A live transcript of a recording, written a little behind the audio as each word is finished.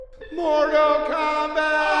Mortal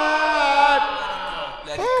Kombat!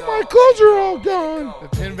 Oh, my clothes are all gone. The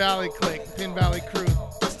Pin Valley Clique, Pin Valley Crew.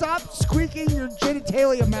 Stop squeaking your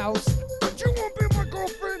genitalia, mouse. You won't be my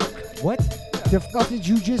girlfriend. What the fuck did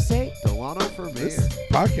you just say? Delano for mayor. This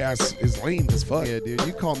podcast is lame as fuck. Yeah, dude,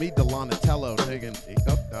 you call me Delonatello, nigga.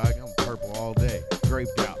 Oh, dog, I'm purple all day.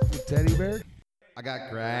 Graped out. Teddy bear? I got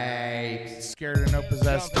grapes. Scared of no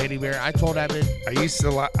possessed teddy bear. I told that bitch. I used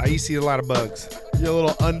to see a lot of bugs. You're a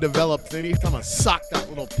little undeveloped thing. I'm gonna sock that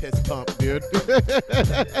little piss pump, dude.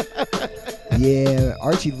 Yeah,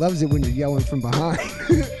 Archie loves it when you're yelling from behind.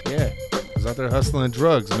 Yeah, I was out there hustling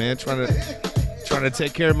drugs, man, trying to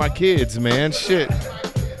take care of my kids, man. Shit. I'm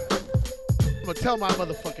gonna tell my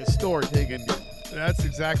motherfucking story, nigga. That's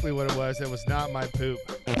exactly what it was. It was not my poop.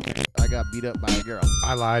 I got beat up by a girl.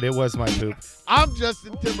 I lied. It was my poop. I'm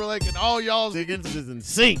Justin Timberlake, and all y'all's niggas is in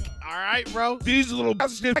sync. All right, bro? These little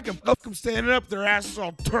bastards, I can fuck them standing up, their asses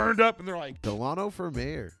all turned up, and they're like, Delano for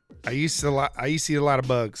mayor. I used to see a lot of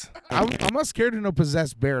bugs. I'm not scared of no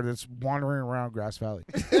possessed bear that's wandering around Grass Valley.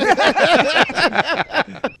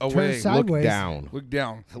 Away. Turn sideways. Down. Look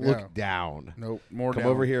down. Look Yeah. down. Nope, more Come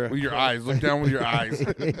down. over here. With your eyes. Look down with your eyes.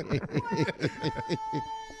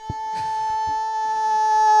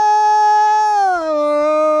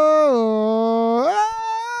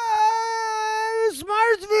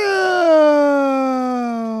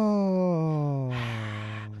 Smartsville.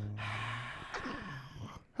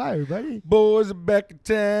 Hi, everybody. Boys are back in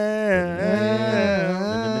town.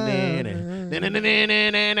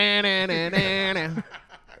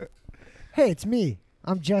 Hey, it's me.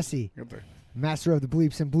 I'm Jesse, master of the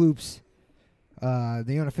bleeps and bloops,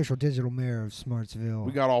 the unofficial digital mayor of Smartsville.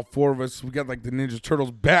 We got all four of us. We got like the Ninja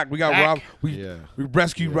Turtles back. We got Rob. We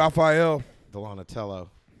rescued Raphael. Delonatello.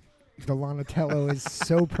 Delonatello is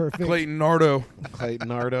so perfect. Clayton Nardo. Clayton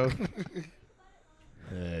Nardo.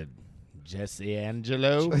 Jesse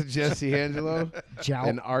Angelo. Jesse Angelo. Jow.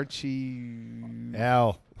 And Archie.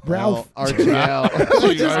 L. Ralph. Archie L.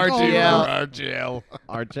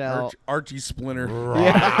 RGL. Archie Splinter.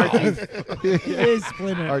 Yeah, He is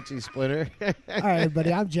Splinter. Archie Splinter. All right,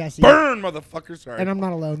 everybody. I'm Jesse. Burn, motherfucker. Sorry. And I'm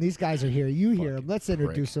not alone. These guys are here. You hear them. Let's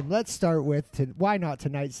introduce them. Let's start with, why not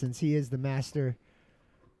tonight, since he is the master,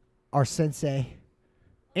 our sensei,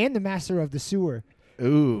 and the master of the sewer,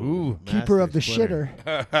 Ooh. keeper of the Splinter.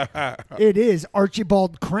 shitter. It is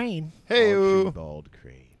Archibald Crane. Hey, Archibald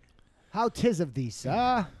Crane. How 'tis of thee,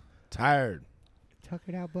 sir? tired. Tuck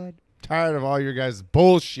it out, bud. Tired of all your guys'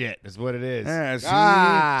 bullshit is what it is. Yeah, see?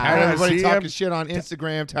 Tired of Yeah, everybody see? talking shit on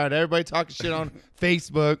Instagram. Tired of everybody talking shit on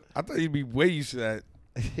Facebook. I thought you'd be way used to that.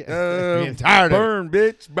 Being tired of it. Burn,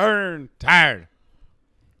 bitch. Burn. Tired.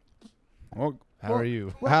 Well, How are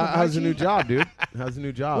you? Welcome, How's the Archie. new job, dude? How's the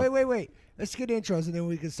new job? Wait. Let's get intros, and then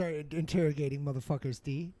we can start interrogating motherfuckers.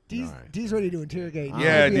 D's All right. D's ready to interrogate. Yeah, Maybe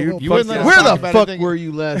a dude. little You fuck wouldn't let you. us Where talk the about fuck anything. were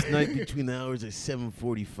you last night between the hours of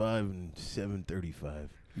 7:45 and 7:35?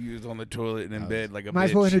 you was on the toilet and in bed like a Might bitch.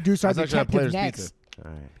 as well introduce our I was actually at detective Players next. Pizza.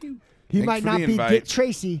 All right. He Thanks might for not the be invite. Dick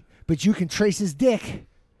Tracy, but you can trace his dick.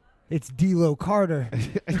 It's D-Lo Carter.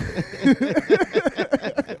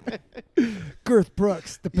 Girth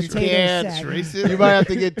Brooks, the potato sack. You might have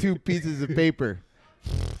to get 2 pieces of paper,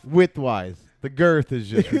 widthwise. The girth is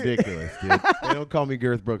just ridiculous, dude. They don't call me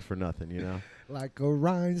Girth Brooks for nothing, you know. Like a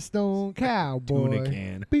rhinestone cowboy. Tuna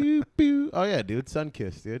can. Boo, boo. Oh yeah, dude.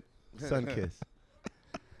 Sunkiss, dude. Sunkiss.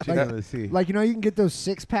 Chicken of the sea. Like, you know, you can get those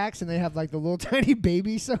 6-packs and they have like the little tiny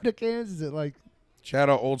baby soda cans. Is it like, Shout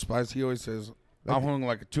out Old Spice. He always says, I'm hung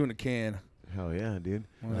like a tuna can. Hell yeah, dude.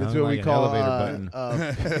 Well, That's I'm what like we an call elevator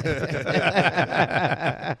button.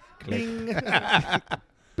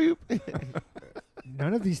 Boop.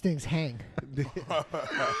 none of these things hang. They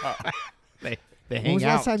When hang was the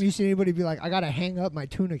out. last time you seen anybody be like, I gotta hang up my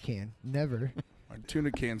tuna can? Never. My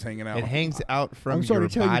tuna can's hanging out. It hangs out from I'm sorry your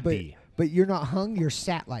to tell you, body. but you're not hung, you're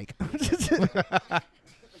sat like.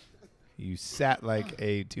 You sat like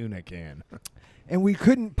a tuna can. And we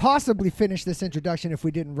couldn't possibly finish this introduction if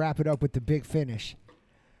we didn't wrap it up with the big finish.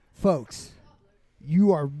 Folks,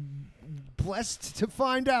 you are blessed to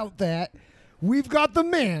find out that we've got the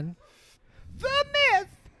man, the myth,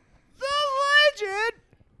 the legend.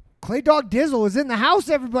 Clay Dog Dizzle is in the house,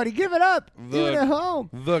 everybody. Give it up. Give it a home.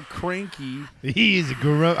 The cranky, He's a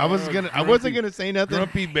grumpy. I wasn't gonna say nothing.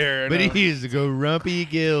 grumpy bear. But he's a grumpy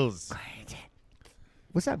gills.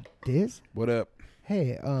 What's up, Diz? What up?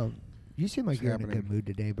 Hey, you seem like What's you're in a happening? good mood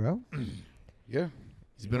today, bro. Yeah.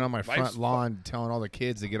 He's been on my Life's front lawn telling all the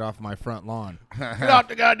kids to get off my front lawn. Get off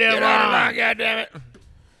the goddamn lawn. God damn it.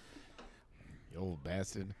 You old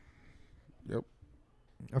bastard. Yep.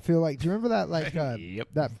 I feel like, do you remember that like Yep.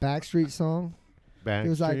 that Backstreet song? It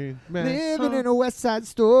was like Backstreet living in a West Side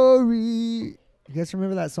Story. You guys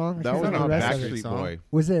remember that song? I That can't was remember not the rest of it. Backstreet Boy.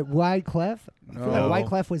 Was it Wyclef? I feel No. like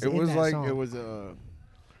Wyclef was It in was that like- song. It was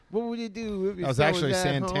what would you do if That was actually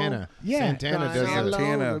Santana. Yeah. Santana does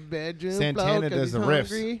Santana does the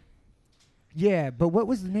riffs. Yeah, but what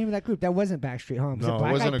was the name of that group? That wasn't Backstreet Home. Was No, it it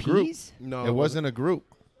Black wasn't Eyed a group. Peas? No, It wasn't a group.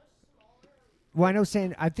 Well, I know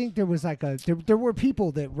I think there was like there were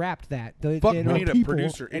people that rapped that. Fuck, we need a people,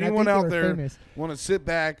 producer. and I Anyone think they out were there famous. want to sit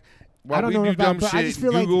back I while don't we know do about, dumb but I shit, just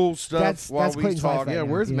feel like Google stuff that's while we Clayton's life talk? right Yeah, now,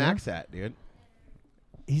 where's you know? Max at, dude?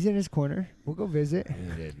 He's in his corner. We'll go visit.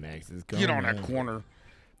 Max is Get on that corner.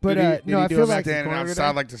 But Did he no, I do feel a like Standing corner outside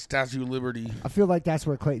today? like the Statue of Liberty. I feel like that's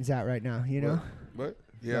where Clayton's at right now. You know, What?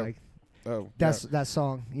 Yeah. like Oh, that's that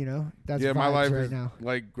song. You know, that's yeah. My vibes life right is now.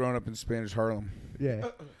 like growing up in Spanish Harlem. Yeah.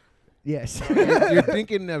 Yes. You're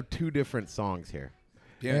thinking of two different songs here.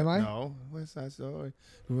 Yeah. Am I? No, West Side Story.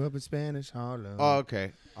 Grew up in Spanish Harlem. Oh,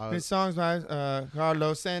 okay. His songs by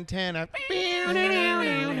Carlos Santana.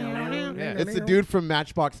 It's the dude from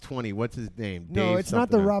Matchbox 20. What's his name? No, Dave it's not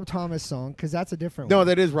the something. Rob Thomas song because that's a different No, one.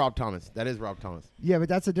 that is Rob Thomas. That is Rob Thomas. Yeah, but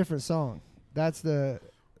that's a different song. That's the.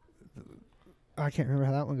 I can't remember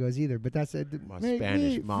how that one goes either, but that's it. My Make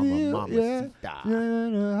Spanish me mama, feel, mama. yeah.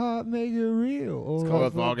 Yeah, heart make it real. It's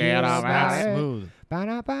called Forget About It. Smooth.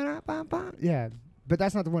 Yeah, but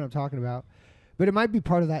that's not the one I'm talking about. But it might be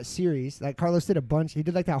part of that series. Like Carlos did a bunch. He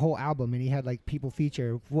did like that whole album, and he had like people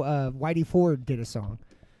feature. Whitey Ford did a song.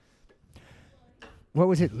 What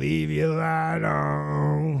was it? Leave your light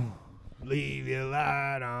on. Leave your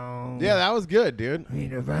light on. Yeah, that was good, dude. Be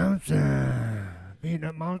the bouncer. Be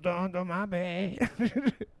the monster under my bed.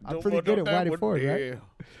 I'm pretty good at Whitey Ford, right?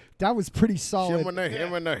 That was pretty solid.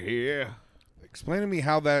 Him and the here. Explain to me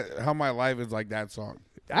how my life is like that song.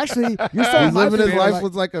 Actually, you're He's saying living his life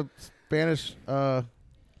with like a Spanish.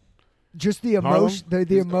 just the emotion, the Is-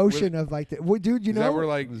 emotion of like, dude, you Is know, that where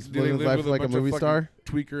like He's do they living his live life with like a bunch of movie fucking star?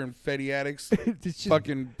 tweaker and fetty addicts, it's just,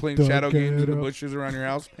 fucking playing Don't shadow games in get the up. bushes around your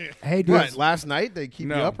house? hey, dude, What? Last night they keep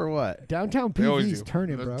No. you up or what? downtown They always PV's do.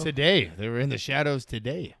 turning, bro. Today. They were in the shadows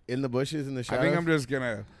today. In the bushes, in the I shadows. think I'm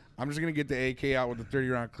just gonna get the AK out with the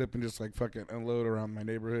 30-round clip and just like fucking unload around my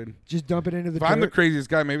neighborhood. Just dump it into the If I'm the dirt. craziest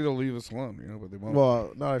guy, maybe they'll leave us alone, you know, but they won't.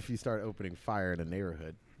 Well, not if you start opening fire in a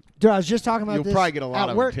neighborhood. Dude, I was just talking about You'll this probably get a lot at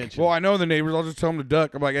of work. attention. Well, I know the neighbors. I'll just tell them to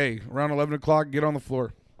duck. I'm like, hey, around 11 o'clock, get on the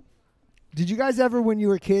floor. Did you guys ever, when you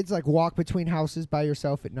were kids, like walk between houses by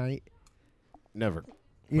yourself at night? Never.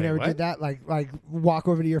 You Wait, never what? did that? Like walk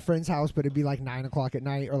over to your friend's house, but it'd be like 9 o'clock at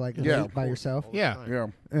night or like Yeah. late by yourself? Yeah. Yeah.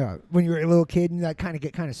 Yeah. When you were a little kid and that kind of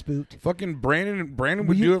get kind of spooked. Fucking Brandon Were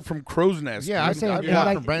would you- do it from Crow's Nest. Yeah, dude. I saying, I'd yeah, walk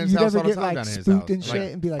like, from Brandon's you'd house ever all the get time like down to his spooked house. and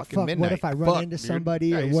shit and be like, fucking fuck, what midnight. if I run Fuck, into dude. somebody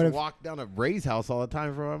Yeah, I or used what to if... walk down to Ray's house all the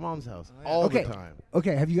time from my mom's house. All Okay. the time.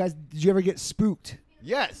 Okay, did you ever get spooked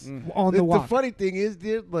Yes. on the The walk? funny thing is,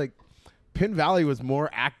 dude, like, Penn Valley was more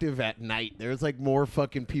active at night. There's like more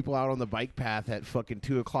fucking people out on the bike path at fucking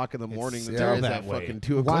 2 o'clock in the morning than there still is that at way. fucking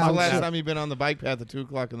 2 Wow. o'clock. When's the Wow, last shit. time you've been on the bike path at 2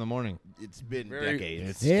 o'clock in the morning? It's been Very-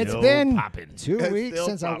 decades. It's still been popping. 2 It's weeks still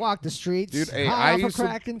since I popping. walked the streets. Dude, hey, high I off a used to-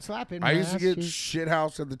 crack and slapping I used to get my shit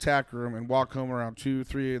house at the tack room and walk home around 2,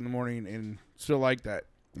 3 in the morning and still like that.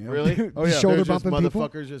 You know? Really? Oh, yeah. Shoulder There's just bumping people?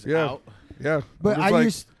 motherfuckers just Yeah. out. Yeah. But I'm I just like,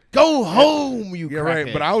 used... Go home, you yeah, right.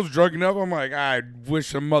 crackhead. But I was drunk enough. I'm like, I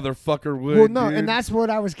wish a motherfucker would. Well, no, dude. and that's what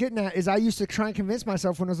I was getting at is I used to try and convince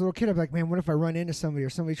myself when I was a little kid. I'd be like, man, what if I run into somebody or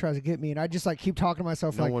somebody tries to get me? And I just like keep talking to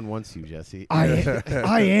myself No like, one wants you, Jesse.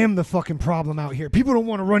 I am the fucking problem out here. People don't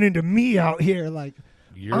want to run into me out here. Like,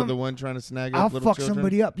 You're the one trying to snag I'll up little fuck children?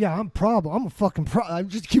 somebody up. Yeah, I'm problem. I'm a fucking problem. I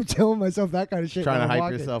just keep telling myself that kind of shit. Trying when to I'm hype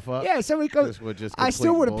walking. yourself up. Yeah, somebody goes. This was just I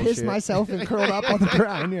still would complete have pissed bullshit. myself and curled up on the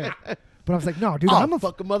ground. Yeah, but I was like, no, dude, I'll I'm a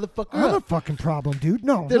fuck a motherfucker I'm a up. fucking problem, dude.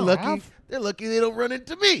 No, They're no, lucky. They're lucky they don't run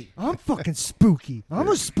into me. I'm fucking spooky. I'm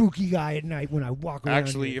a spooky guy at night when I walk around.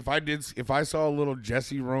 Actually, here. if I saw a little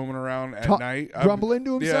Jesse roaming around at Ta- night, grumbling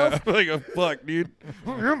to himself? Yeah, like a fuck, dude.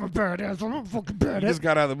 I'm a badass. I'm a fucking He badass. just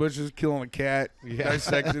got out of the bushes, killing a cat, Yeah.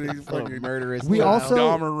 dissected it. He's Little fucking murderous. We child. also-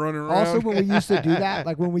 Dahmer running around. Also, when we used to do that,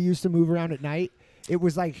 like when we used to move around at night, it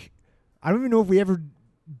was like, I don't even know if we ever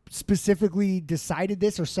specifically decided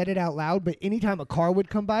this or said it out loud, but anytime a car would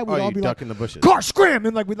come by, we'd Oh, all you be duck like, in the bushes. car scram!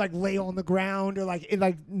 And like we'd like lay on the ground or like in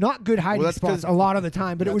like not good hiding that's spots 'cause- a lot of the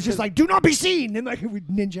time, but it that's was just 'cause- like, do not be seen! And like we'd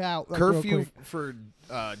ninja out. Like, real Curfew quick. for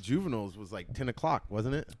juveniles was like 10 o'clock,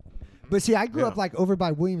 wasn't it? But see, I grew Yeah. up like over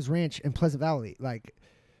by Williams Ranch in Pleasant Valley. Like,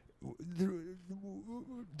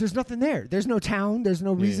 there's nothing there. There's no town. There's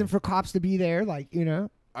no reason for cops to be there. Like, you know,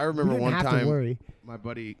 I we remember didn't one have to time worry. my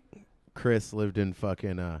buddy Chris lived in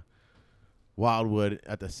fucking Wildwood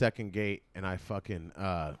at the second gate, and I fucking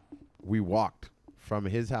we walked from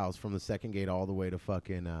his house, from the second gate all the way to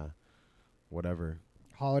fucking whatever.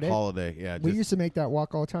 Holiday. Yeah. We used to make that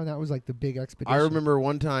walk all the time. That was like the big expedition. I remember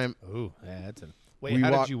one time. Ooh, yeah, that's a. Wait,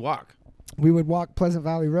 how did you walk? We would walk Pleasant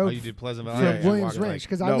Valley Road. Oh, you did Pleasant Valley? From Yeah, Williams walk Ranch,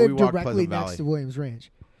 because no, I we lived walked directly Pleasant next Valley. to Williams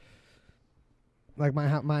Ranch. Like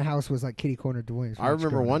my house was like kitty corner to Williams Ranch. I remember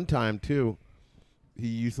growing one up. time too. He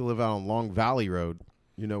used to live out on Long Valley Road.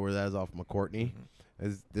 You know where that is off McCourtney.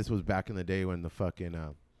 This was back in the day when the fucking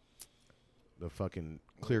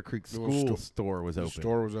Clear Creek School store was The open.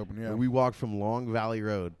 store was open, yeah. And we walked from Long Valley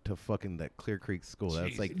Road to fucking that Clear Creek School.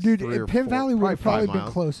 That's like Dude, 3 or Penn 4, Valley would have probably 5 been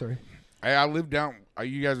miles. closer. I live down.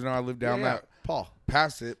 You guys know I live down that Paul.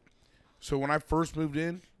 past it. So when I first moved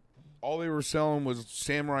in, all they were selling was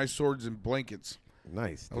samurai swords and blankets.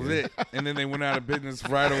 Nice. That was dude. it. And then they went out of business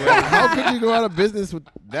right away. How could you go out of business with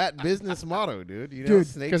that business motto, dude? You know, Dude,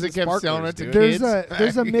 snakes 'cause and it kept sparklers, selling it to dude.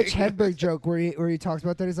 There's a Mitch Hedberg joke where he talks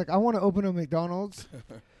about that. He's like, I want to open a McDonald's,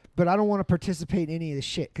 but I don't want to participate in any of the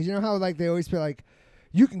shit. Because you know how like they always be like,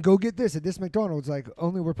 you can go get this at this McDonald's. Like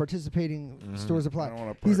only where participating stores apply. I don't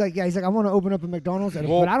wanna He's like, I want to open up a McDonald's,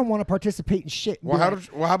 but I don't want to participate in shit. Well,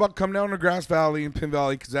 how about come down to Grass Valley and Penn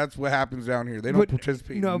Valley? Because that's what happens down here. They don't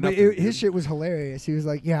participate. No, in but nothing, his dude. shit was hilarious. He was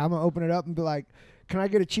like, yeah, I'm going to open it up and be like, can I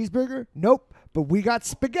get a cheeseburger? Nope. But we got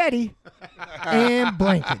spaghetti and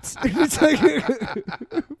blankets. It's like,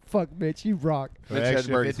 fuck, Mitch, you rock. For Mitch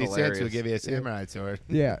extra Hedberg's 50 cents, hilarious. we'll give you a samurai sword.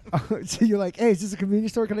 Yeah. So you're like, hey, is this a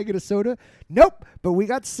convenience store? Can I get a soda? Nope. But we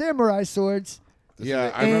got samurai swords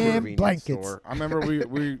Yeah, I and remember. convenience blankets. store. I remember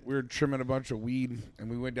we were trimming a bunch of weed, and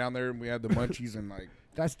we went down there and we had the munchies, and like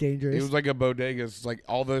That's dangerous. it was like a bodega. It's like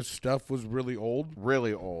all the stuff was really old,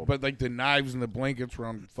 Really old. but like the knives and the blankets were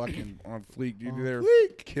on fleek, dude. They were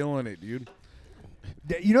killing it, dude.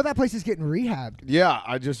 You know that place is getting rehabbed. Yeah,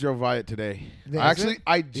 I just drove by it today. Is Actually, it?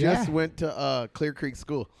 I just Yeah. went to Clear Creek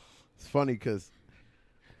School. It's funny because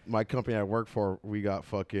my company I work for, we got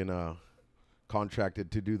fucking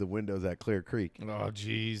contracted to do the windows at Clear Creek. Oh,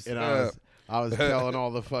 jeez. And I was telling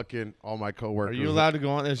all my Are coworkers. you allowed to go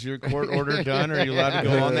on? Is your court order done? Are you allowed to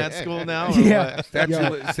go on that school now? or Yeah. what? Statue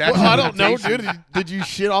Well, I don't know, dude. Did you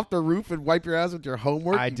shit off the roof and wipe your ass with your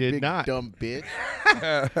homework? I you did big not. Dumb bitch.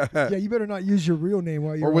 Yeah, you better not use your real name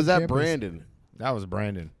while you're Or was on that campus. Brandon? That was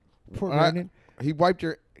Brandon. Poor Brandon. He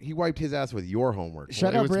wiped his ass with your homework.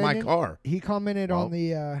 Shout it out was Brandon. my car. He commented on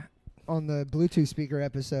the Bluetooth speaker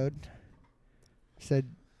episode. Said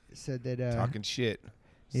that Talking shit.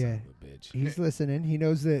 yeah. Son of a bitch. He's listening. He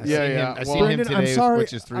knows that. Yeah, seen yeah. him, I Well, seen him Brandon, today, I'm sorry.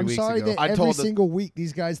 which is 3 I'm weeks sorry ago. that I every told the- single week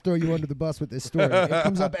these guys throw you under the bus with this story. It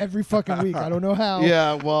comes up every fucking week. I don't know how.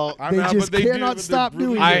 Yeah, well, I They mean, just but they do, cannot but they're stop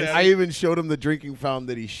brutally doing good it. at I it. even showed him the drinking fountain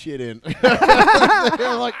that he shit in.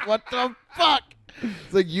 They're like, what the fuck?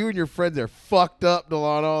 It's like you and your friends are fucked up,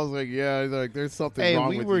 Delano. I was like, yeah. He's like, there's something Hey, wrong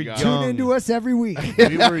we with were you guys. young. Tune into us every week.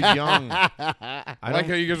 We were young. I like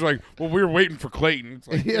how you guys are like, well, we were waiting for Clayton. It's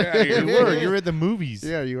like, yeah, We were. You were at the movies.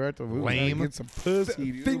 Yeah, you were at the movie. Lame. Get some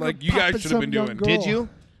pussy, dude. Finger Like you guys popping should have been some young doing. girl. Did you?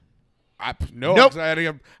 No, Nope. 'cause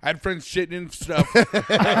I had friends shitting in stuff. And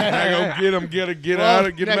I go get them, get out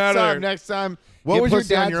of next there. time, next time. What Get was your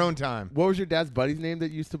pussy on dad's- your own time? What was your dad's buddy's name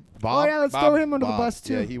that used to Bob? Oh yeah, let's Bob- throw him under the Bob. bus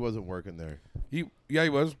too. Yeah, he wasn't working there. He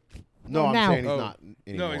was. No, I'm now. saying he's Oh. not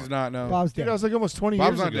anymore. No, he's not. No, Bob's Dude, dead. that was like almost 20 Bob's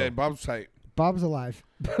years not ago. dead. Bob's tight. Bob's alive,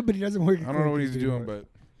 but he doesn't work. at I don't know what Quickies he's doing, anymore.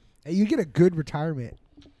 but Hey, you get a good retirement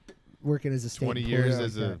working as a state 20 employee years like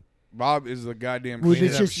as that. a Bob is the goddamn. Well, king.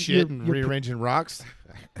 it's cleaning up just shit you're- and you're- rearranging rocks.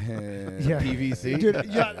 Yeah. PVC. Dude,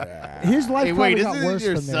 yeah, his life Hey, probably wait, got isn't worse this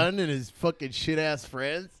your from there. son and his fucking shit ass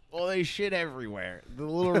friends? Well, they shit everywhere. The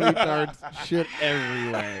little retards shit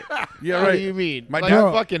everywhere. Yeah, What right. do you mean? My Like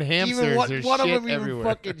dad- fucking hamsters. Even There's one of shit them even everywhere.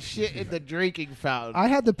 fucking shit in the drinking fountain. I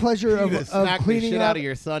had the pleasure You of just smack the cleaning shit up. out of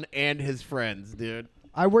your son and his friends, dude.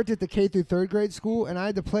 I worked at the K through third grade school, and I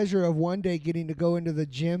had the pleasure of one day getting to go into the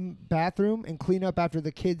gym bathroom and clean up after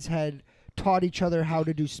the kids had taught each other how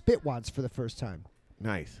to do spit wads for the first time.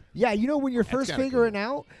 Nice. Yeah, you know when you're first kinda figuring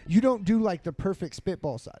out, you don't do like the perfect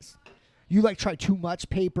spitball size. You like try too much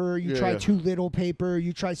paper, you try Yeah. too little paper,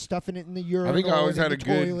 you try stuffing it in the urinal, I always and had in the a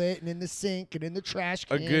good- toilet and in the sink and in the trash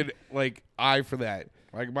a can. good like eye for that.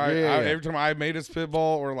 Like Yeah. every time I made a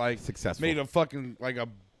spitball or like Successful. made a fucking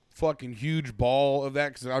huge ball of that,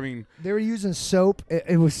 because I mean, They were using soap.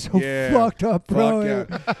 It was so Yeah. fucked up, bro.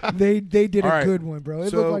 Fuck They did All a right. good one, bro.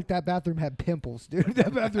 It So- looked like that bathroom had pimples, dude.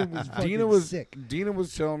 That bathroom was fucking sick. Dina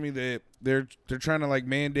was telling me that they're trying to like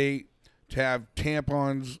mandate to have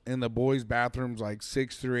tampons in the boys' bathrooms like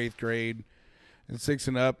 6th through 8th grade, and 6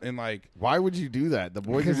 and up, and like Why would you do that? The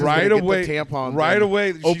boys are just right gonna away, get the tampons right and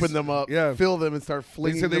away, open them up, fill them, and start They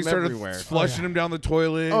flinging said they them started everywhere. flushing them down the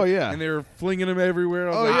toilet. Oh, yeah. and they were flinging them everywhere.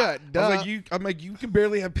 I was Oh, like, yeah, duh. I was like, I'm like, you can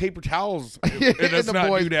barely have paper towels, and And let's the not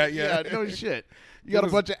boys, do that yet. Yeah, no shit. You got a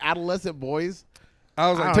bunch of adolescent boys. I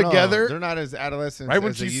was I like, don't know. together? They're not as adolescent. right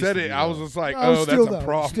when as she they used said to it, be, I was though. just like, No, oh, still that's a though,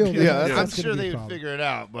 problem. still though, Yeah, that's I'm gonna sure be a they would problem. figure it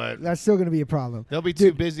out, but That's still going to be a problem. they'll be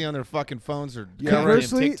too busy on their fucking phones or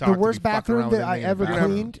Conversely, TikTok the to be worst fucking bathroom around with that I anything ever about it.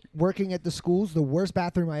 cleaned working at the schools, the worst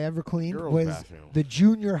bathroom I ever cleaned Girls' was bathroom. the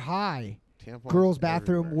junior high Tampons girls'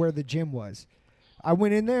 bathroom everywhere. where the gym was. I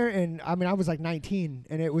went in there and I was like 19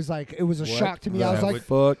 and it was a shock to me. I was the like,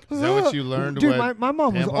 Fuck. Is that what you learned? dude, what my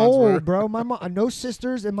mom was tampons old, were? bro. My mom, no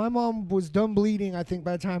sisters, and my mom was done bleeding. I think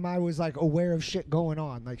by the time I was like aware of shit going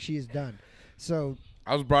on, like she is done. So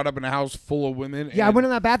I was brought up in a house full of women. yeah, I and went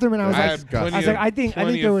in that bathroom and I was I like, had plenty I think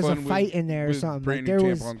plenty there of was a fun fight with- in there or with something. Like brand there new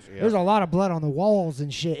was tampons. Yeah. there's a lot of blood on the walls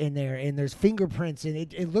and shit in there, and there's fingerprints, and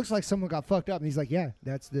it looks like someone got fucked up. And he's like, yeah,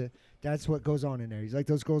 that's what goes on in there. He's like,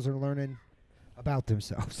 those girls are learning about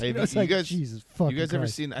themselves. Hey, You know, it's you like, guys- Jesus fucking You guys ever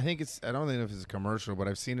Christ. seen? I think I don't know if it's a commercial, but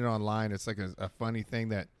I've seen it online. It's like a funny thing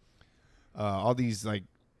that all these like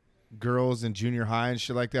girls in junior high and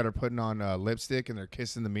shit like that are putting on lipstick and they're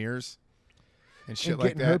kissing the mirrors and shit And like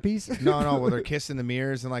getting that. herpes? No, well they're kissing the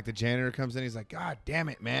mirrors and like the janitor comes in. He's like, God damn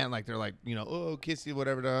it, man! Like they're like, oh, kiss you,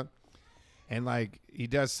 whatever. Duh. And like he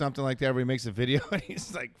does something like that where he makes a video and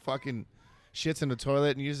he's like fucking shits in the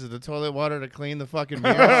toilet and uses the toilet water to clean the fucking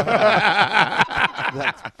mirrors.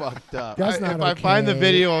 That's fucked up. That's not If I find the okay.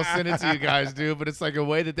 video, I'll send it to you guys, dude. But it's like a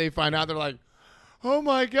way that they find out. They're like, oh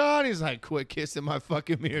my God. He's like, quit kissing my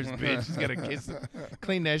fucking mirrors, bitch. He's got to kiss it.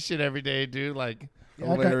 Clean that shit every day, dude. Like, Yeah,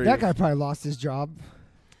 that Hilarious. guy probably lost his job.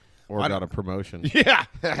 Or got a promotion. yeah.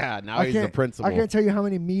 Now he's the principal. I can't tell you how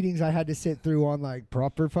many meetings I had to sit through on like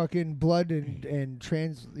proper fucking blood and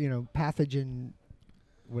trans, pathogen,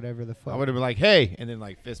 whatever the fuck. I would have been like, hey. And then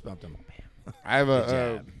like fist bumped him. I have Good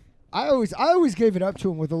a job. I always gave it up to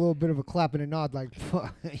him with a little bit of a clap and a nod, like,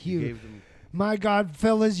 you, my God,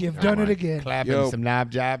 fellas, you've done it again. Clapping Yo. some knob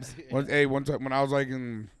jobs. one time when I was like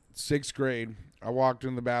in 6th grade, I walked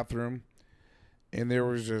in the bathroom, and there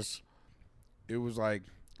was just, it was like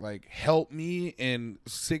help me and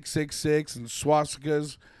 666 and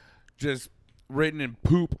swastikas just written in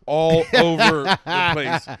poop all over the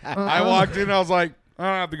place. I walked in, I was like, I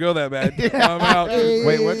don't have to go that bad. I'm out.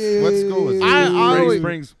 Wait, what school was it? I Ready always-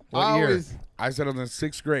 Springs. What year? I said I was in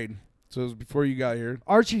 6th grade, so it was before you got here.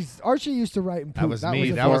 Archie used to write in poop. That was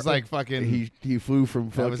me. That was like fucking. He flew from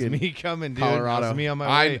That was fucking me coming, dude. Colorado. That was me on my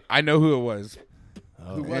way. I know who it was.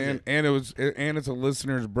 Oh. was and it's a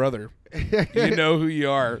listener's brother. You know who you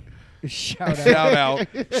are. shout Shout out.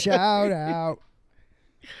 shout out.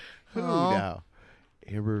 Who Aw. now?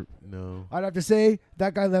 Amber, no. I'd have to say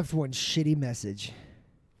that guy left one shitty message.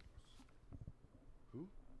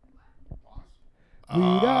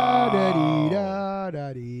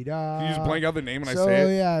 Da-da-dee-da-da-dee-da. Can you just blank out the name when So I say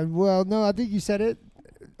it? yeah, well, no, I think you said it.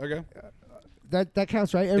 Okay. That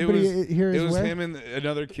counts, right? Everybody here It is was aware? him and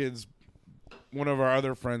another kid's, one of our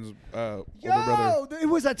other friends' older brother. Yo, it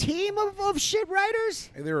was a team of shit writers.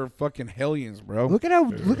 Hey, they were fucking hellions, bro. Look at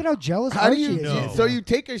how jealous How do Archie you is. know? So you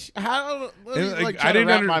take a how? Let me, Like, like, I try to didn't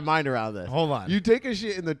wrap under- my mind around this. Hold on. You take a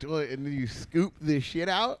shit in the toilet and then you scoop the shit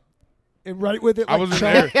out. And write with it I like wasn't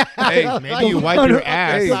chalk. there. Hey, Maybe you wipe your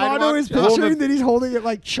ass. Hey. Savano is Sidewalk- picturing that he's holding it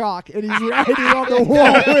like chalk and he's writing on the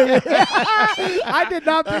wall with it. I did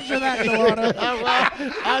not picture that, Delano.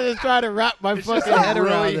 I was just trying to wrap my fucking head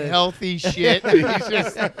around really it. healthy shit. And he's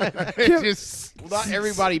just, it's just. Well, not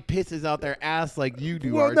everybody pisses out their ass like you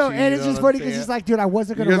do. Well, no, Archie, and you it's know just what funny I'm because saying? he's like, dude, I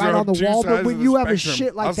wasn't you going to guys write are on the two wall, but sides when of the you have a spectrum.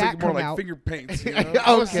 shit I like was that thinking more come like out. finger paints. You know?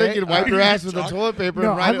 I was Okay. thinking wipe your ass with the toilet paper No,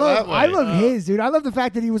 and write it that way. I love his, dude. I love the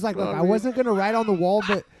fact that he was like, look, I wasn't going to write on the wall,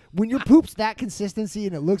 but when your poop's that consistency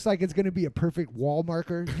and it looks like it's going to be a perfect wall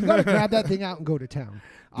marker, you got to grab that thing out and go to town.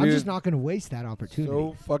 I'm Dude, just not going to waste that opportunity.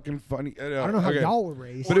 So fucking funny. I don't know how y'all were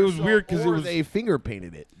raised. But it was weird because it Or was. they finger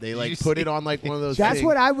painted it. They like you put see- it on like one of those. That's things.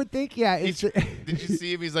 what I would think. Yeah, it's Did you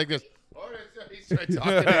see him? He's like this. He's like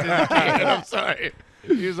talking in his can. I'm sorry.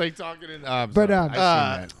 He was like talking in. I'm But, sorry.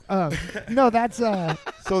 I seen that. no, that's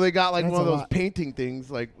So they got like That's one of a those lot. painting things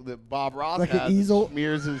like that Bob Ross Like an has. easel?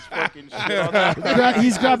 Smears his fucking shit on that.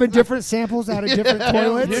 he's grabbing different samples out of different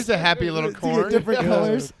toilets. Here's a happy little to get corn. different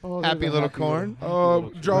colors. Happy little corn. Oh,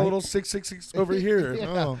 draw a little 666 over here.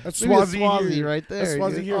 Oh, That's Maybe a Swazi, Swazi here. right there, That's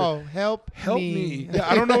Swazi dude. here. oh, help Help me. Yeah,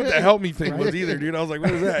 I don't know what the help me thing was either, dude. I was like,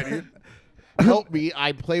 what is that, dude? help me.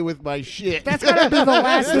 I play with my shit. That's gotta be the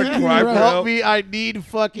last thing he Cry for wrote. help me. I need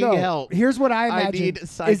fucking No, help. here's what I I imagine. need a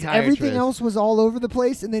Is everything psychiatrist. else was all over the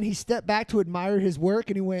place, and then he stepped back to admire his work,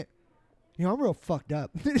 and he went, I'm real fucked up.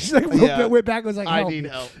 He's like, Yeah. went back and was like, I help need me.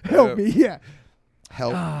 help. Help me, yeah.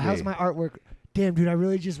 Help Ah, me. how's my artwork? Damn, dude, I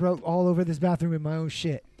really just wrote all over this bathroom in my own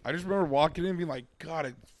shit. I just remember walking in and being like, God,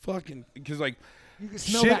 it fucking because like You can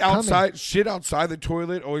smell shit that coming. outside the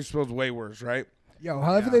toilet always smells way worse, right? Yo,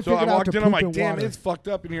 however they So I figured out walked to in, poop I'm like, in damn, water. it's fucked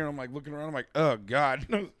up in here. I'm like looking around, I'm like, oh God.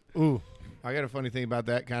 Ooh, I got a funny thing about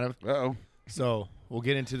that kind of. Uh-oh. So we'll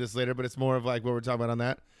get into this later, but it's more of like what we're talking about on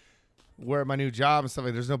that. Where at my new job and stuff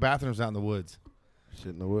like, there's no bathrooms out in the woods. Shit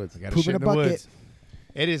in the woods. I got to Poop shit in in a the bucket. woods.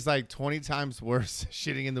 It is like 20 times worse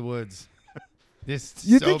shitting in the woods. This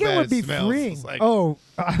You so think it bad would be smells. freeing? It's like, Oh,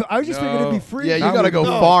 I was just figuring it'd be No. free. Yeah, you That gotta would- go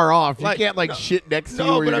no. far off. You Like, can't like no. shit next to you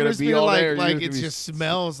no, where but you're I'm gonna just be feeling all like there. like You're it gonna be just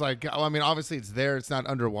smells like. Well, I mean, obviously it's there. It's not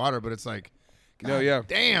underwater, but it's like. No, God yeah.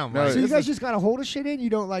 Damn. No, like, So you this guys is- just gotta hold a shit in? You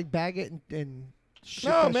don't like bag it and shit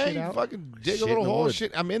no, that man, shit you out? fucking dig Shit a little in the hole. woods.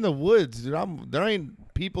 Shit, I'm in the woods, dude. There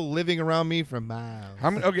ain't people living around me for miles. How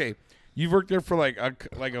many? Okay, you've worked there for like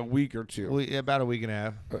a week or two. About a week and a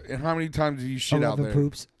half. And how many times do you shit out 11 there?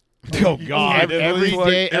 poops. Oh God!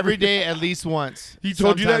 Every day, at least once. He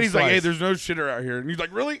told you that. Sometimes He's like, "Hey, twice. there's no shitter out here," and he's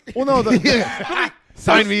like, "Really?" Well, no, the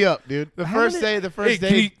Sign me up, dude. the How first many- day, the Hey, first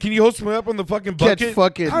can you, day. can you host me up on the fucking bucket? Catch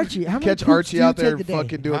fucking Archie, how many catch poops Archie do you out there take a day?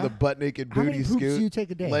 fucking doing Huh? the butt naked How booty many poops do you scoot.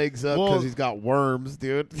 take a day? Legs up Well- because he's got worms,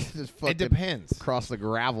 dude. Just fucking It depends. across the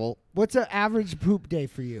gravel. What's an average poop day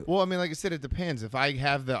for you? Well, I mean, like I said, it depends. If I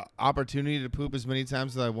have the opportunity to poop as many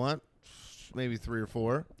times as I want, maybe 3 or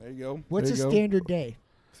 4. There you go. What's There a you go. standard day?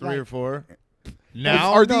 3 Like- or 4. Now,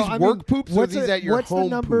 Now, are No, these I work mean, poops or what's these a- at your what's the home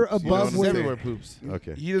number poops? above it's where- everywhere poops.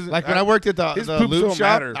 Okay. He doesn't. Like when I worked at the his loop poops don't shop,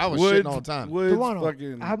 matter. I was Woods, shitting all the time. Woods, Delano,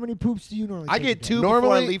 fucking. how many poops do you normally I take get a day? 2 before I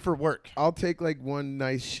Normally- leave for work. I'll take like one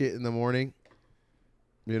nice shit in the morning.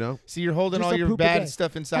 You know? See, you're holding Just all a your poop a day. bad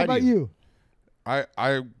stuff How inside about you. you?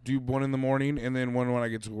 I do one in the morning and then one when I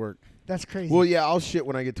get to work. That's crazy. Well, yeah, I'll shit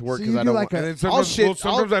when I get to work So because you I do don't like want. And then I'll sometimes, shit. well,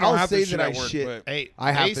 sometimes I don't I'll have say to shit that I at work. shit. But Hey,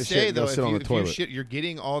 I have they to say shit and go though, sit if on you, the if you toilet. shit, you're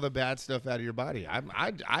getting all the bad stuff out of your body. I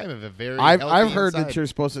have a very I've healthy heard inside. that you're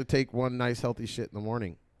supposed to take one nice healthy shit in the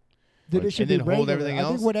morning. Then it should and be then hold regular. everything I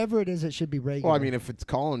think else? whatever it is, it should be regular. Well, I mean, if it's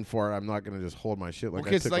calling for it, I'm not gonna just hold my shit like I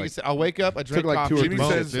Because took like I like said, I'll wake up, I drink like coffee. 2 or Jimmy 3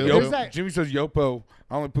 says, shits, There's Yo, that- Jimmy says, "Yopo,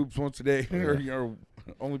 I only poops once a day, or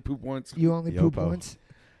only poop once." you only poop Yopo. once.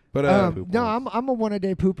 But poop No, once. I'm a 1 a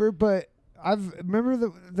day pooper, but remember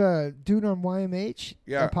the dude on YMH,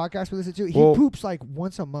 Yeah. the podcast we listen to. He Well- poops like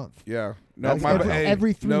once a month. yeah, no, That's my not hey,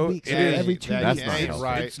 every 3 no, weeks, it or is. every 2 That's weeks. not ain't healthy.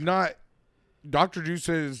 right. It's not. Dr. Drew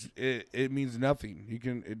says it means nothing. You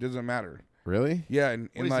can. It doesn't matter. really. Yeah, and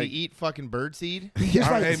What does like he eat? Fucking birdseed? He just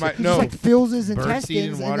Hey, like, no. he just like fills his Bird seed in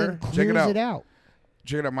intestines water? and then Check it clears out. it out.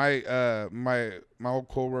 check it out. My old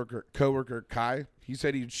coworker Kai. He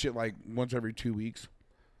said he'd shit like once every 2 weeks.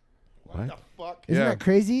 What the fuck? Isn't Yeah. that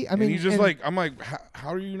crazy? I And mean, he's just and- like, I'm like, how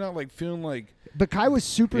are you not like feeling like? but Kai was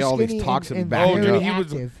super Yeah, all these skinny toxin and backing very up. He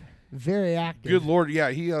was- active. Very active. Good Lord,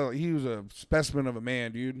 yeah, he was a specimen of a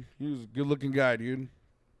man, dude. He was a good looking guy, dude.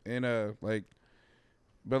 And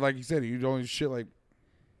but like you said, he'd only shit like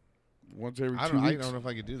once every 2 I weeks. don't know if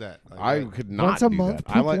I could do that. Like, I could not once a do month. that.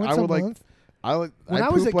 Poop I like. once I would a like. month. I like. When I I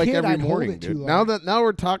was poop a like kid, every I'd hold morning, it too dude. long. Now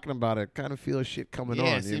we're talking about it, kind of feel a shit coming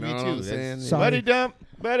Yeah, on. see, You me know too. what I'm That's- saying? Sorry. buddy dump,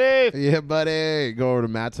 buddy. Yeah, buddy. Go over to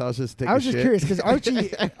Matt's house just to take I was a just shit. curious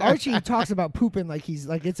because Archie talks about pooping like he's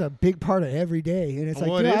like it's a big part of every day, and it's like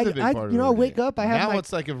Well, it yeah, is a big I part of you know I every wake day. up, I have Now like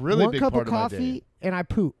it's like a really 1 big cup part of of my day. coffee and I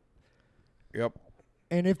poop, Yep.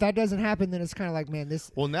 and if that doesn't happen, then it's kind of like man,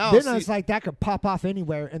 this. Well, now Then see, it's like that could pop off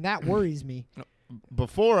anywhere, and that worries me.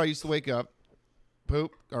 before I used to wake up,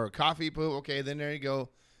 poop or coffee, poop. Okay, then there you go,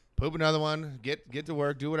 poop another one. Get to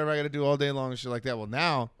work, do whatever I got to do all day long and shit like that. Well,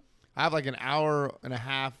 now I have like an hour and a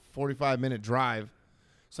half, 45-minute drive,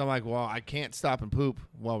 so I'm like, well, I can't stop and poop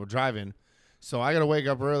while we're driving, so I got to wake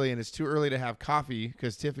up early, and it's too early to have coffee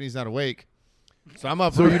because Tiffany's not awake. So I'm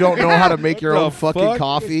up. So you don't know how to make your What own the fucking fuck?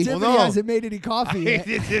 coffee. Tiffany no. hasn't made any coffee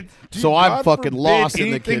yet. So I'm God fucking forbid lost in the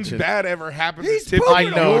anything kitchen. bad ever happens. He's to Tiffany. pooping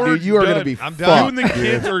I know, You're dude. You are gonna done. be I'm fucked. done. You and the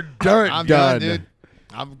kids are done. I'm done. done, dude.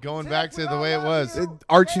 I'm going back to the way it was.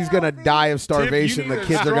 Archie's gonna die of starvation. need The a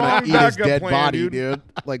kids are gonna strong eat his backup dead plan, body, dude. dude.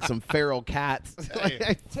 Like some feral cats.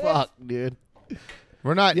 Hey. Fuck, dude.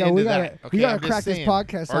 We're not Yeah, into we that. gotta Okay, we gotta I'm just crack this saying.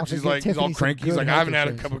 podcast off. Archie's and get like, he's all Tiffany some cranky. He's good like, I haven't had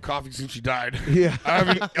a healthy cup of coffee since she died. Yeah. I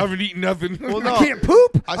haven't eaten nothing. Well, things. no. I can't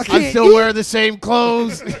poop. I I'm can't I'm still eat. wearing the same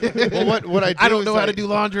clothes. Well, what I do I don't is know how to like- do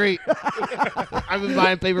laundry. I've been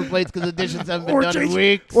buying paper plates because the dishes haven't been Or done in change-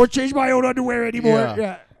 weeks. or change my own underwear anymore. Yeah.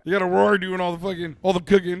 Yeah. You got Aurora doing all the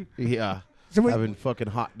cooking. Yeah. So we, having fucking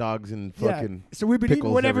hot dogs and yeah. fucking. So we've been eating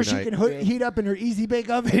pickles whatever every she night. can heat up in her easy bake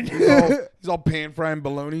oven. He's all pan frying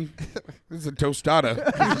bologna. This is a tostada.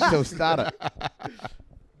 tostada.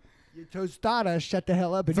 Your tostada, shut the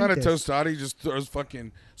hell up. It's and not a eat this. tostada. He just throws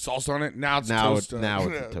fucking sauce on it. Now it's Now tostada. it's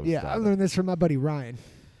a tostada. Yeah, I learned this from my buddy Ryan.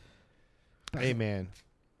 Hey, man.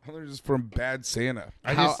 I learned this from Bad Santa.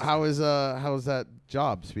 How is that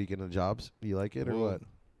job? Speaking of jobs, do you like it or Well, what?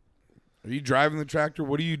 Are you driving the tractor?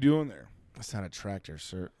 What are you doing there? That's not a tractor,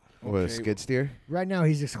 sir. What, a Okay. skid steer? Right now,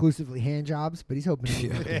 he's exclusively hand jobs, but he's hoping to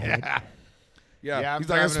get ahead. Yeah, I'm he's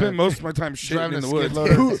like, I driving spend a- most of my time shitting driving in a the skid woods.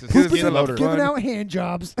 loader. Who- It's a who's skid giving loader. giving out hand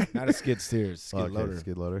jobs. Not a skid steer. Skid Okay, loader.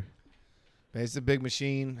 skid loader. It's a big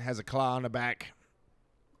machine, has a claw on the back.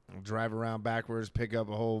 I'll drive around backwards, pick up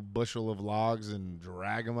a whole bushel of logs, and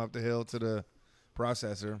drag them up the hill to the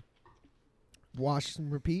processor. Wash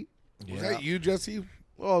and repeat. Was that you, Jesse?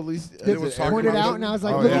 Well, at least It was talking Pointed about out, it? and I was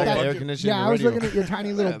like, Oh, look yeah, at air that. conditioning Yeah, I was radio. looking at your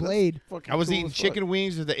tiny little blade. I was eating chicken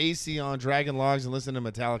wings with the AC on, dragging logs, and listening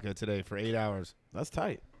to Metallica today for 8 hours. That's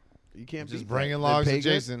tight. You can't Just beat bringing that. logs They to pay good?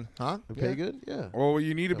 Jason. Huh? They pay good? Yeah. Well, what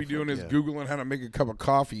you need to be Oh, doing fuck is yeah. Googling how to make a cup of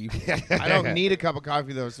coffee. I don't need a cup of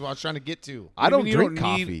coffee, though. That's what I was trying to get to. I don't you drink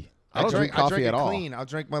don't need- coffee. I don't drink I coffee drink at it all. clean. I'll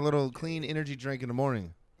drink my little clean energy drink in the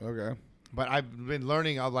morning. Okay. But I've been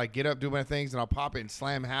learning. I'll like get up, do my things, and I'll pop it and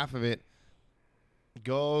slam half of it.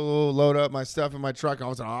 Go load up my stuff in my truck. I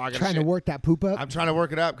was like, oh, I got Trying to work that poop up. I'm trying to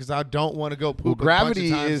work it up because I don't want to go poop. Well, gravity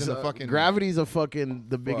a bunch of times is in the fucking gravity's a fucking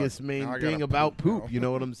the biggest main Now I thing gotta about poop poop. now. You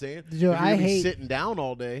know what I'm saying? Dude, You're I gonna be hate- sitting down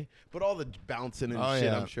all day, but all the bouncing and Oh, shit,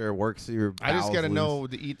 yeah. I'm sure works your. I just bowels got to loose. know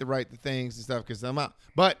to eat the right things and stuff because I'm out.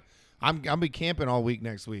 But I'm be camping all week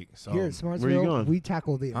next week. So Here at Smartsville, Where you going? we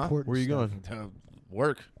tackle the Huh? important Where you stuff. going? to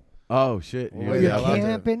work. Oh shit! Well, You're yeah, You're I love that.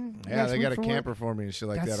 camping. Yeah, next they week got a for work? camper for me and shit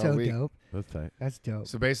like That's that so all week. dope. That's tight. That's dope.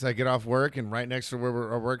 So basically, I get off work and right next to where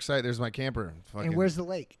our work site, there's my camper. Fucking, And where's the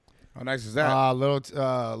lake? How nice is that?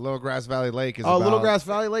 Little Grass Valley Lake is Oh, about Little Grass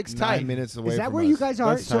Valley Lake's 9 tight. minutes away. Is that from where us. you guys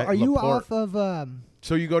are? That's So tight. are you LaPorte. off of?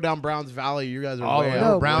 So you go down Browns Valley. You guys are Oh way yeah, No,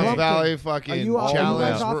 out. Browns Blumpkin. Valley, fucking Are you all you challenge.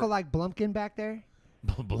 guys off We're- of like Blumpkin back there?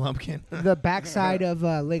 Blumpkin. The backside of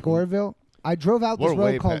Lake Oroville. I drove out this We're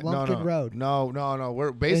way road called pa- Lumpkin no. Road, No. We're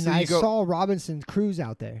and basically I you go. saw Robinson's Cruise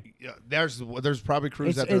out there. Yeah, there's probably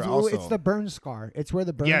crews It's, out there it's, also. it's the burn scar. It's where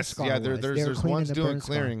the burn yes, scar yeah. was. There's They were cleaning ones the doing burn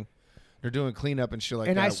scar. clearing. They're doing cleanup and shit like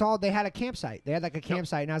And that. I saw they had a campsite. They had like a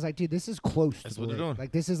campsite, and I was like, dude, this is close. That's to what they're work. doing.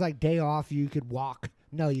 Like this is like day off. You could walk.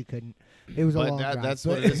 No, you couldn't. It was a But long drive. that's But-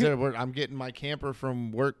 what it is. There. I'm getting my camper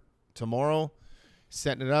from work tomorrow,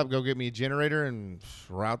 setting it up. Go get me a generator, and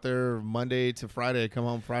we're out there Monday to Friday. Come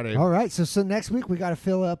home Friday. All right, so next week we got to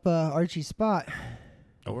fill up Archie's spot,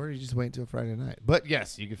 Or you just wait until Friday night. But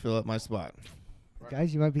yes, you can fill up my spot.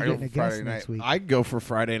 guys. You might be I go getting a for guest Friday next night. week. I'd go for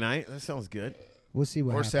Friday night. That sounds good. We'll see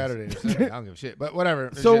what Or happens. Saturday. I don't give a shit. But whatever.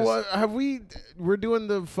 It's So just- have we? We're doing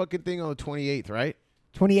the fucking thing on the 28th, right?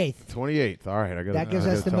 28th. 28th. All right, I got. That gives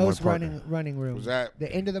us the most running room. Was that?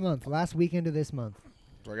 The end of the month, last weekend of this month.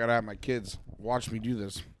 So I gotta have my kids watch me do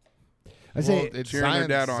this. I say it's cheering their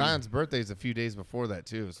dad on. Zion's birthday's a few days before that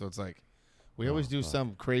too, so it's like we always do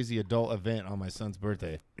some crazy adult event on my son's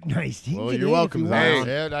birthday. nice. He can Well, get you're in if welcome, he Zion. wants.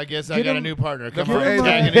 Yeah, I guess I Get got a him- new partner. Come give on, him a-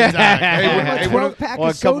 tagging in Zion. Hey, Give him hey, a one 12-pack Well,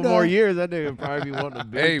 a of couple soda. more years, that nigga would probably be wanting to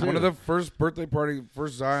do. Hey, too. one of the first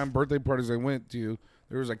Zion birthday parties I went to,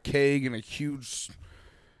 there was a keg and a huge.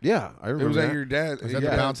 Yeah, I It remember was that. at your dad. Was that the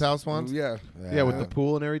bounce house ones? Yeah. Yeah, with the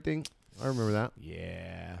pool and everything. I remember that.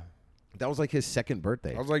 Yeah. That was like his second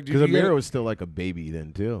birthday. I was like, dude, because you Amira gotta- was still like a baby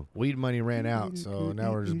then too. Weed money ran out, so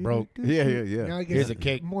now we're just broke. Yeah, yeah, yeah. Now I guess Here's a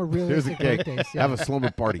cake. More Here's a realistic cake. birthdays. Yeah. Have a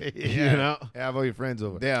slumber party. You know. Have all your friends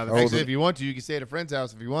over. Yeah, Actually, the- if you want to, you can stay at a friend's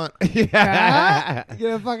house if you want. Yeah. Get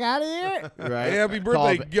the fuck out of here. Right. Hey, happy Call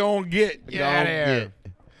birthday! it- Go on, get. Get outta here.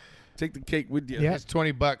 Take the cake with you. Yeah. It's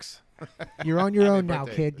 $20. You're on your Happy own now,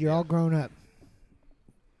 birthday. kid. You're all grown up.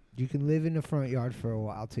 You can live in the front yard for a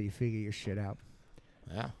while till you figure your shit out.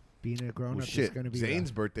 Yeah. Being a grown Well, up is shit. going to be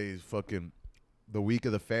Zane's birthday is fucking the week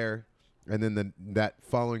of the fair, and then that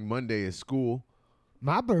following Monday is school.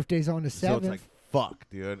 my birthday's on the 7th. So it's like, fuck,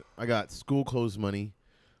 dude. I got school clothes money,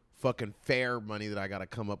 fucking fair money that I got to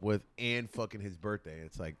come up with, and fucking his birthday.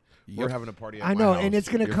 It's like we're having a party. At I my know, house. and it's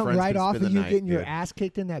going to Your come friends right can off spend of the you night, getting your dude. ass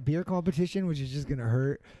kicked in that beer competition, which is just going to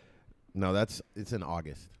hurt. No, it's in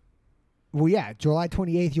August. Well, yeah, July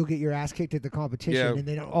 28th, you'll get your ass kicked at the competition, Yeah. and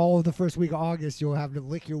then all of the first week of August, you'll have to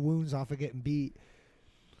lick your wounds off of getting beat.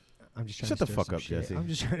 I'm just trying Shut to the stir fuck some up, shit. Jesse. I'm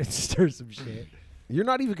just trying to stir some shit. You're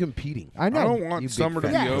not even competing. I know. I don't want You big summer to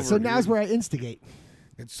fat- be yeah, over. so now's dude. where I instigate.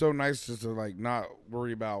 It's so nice just to like not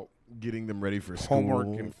worry about Getting them ready for school.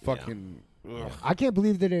 homework and fucking I can't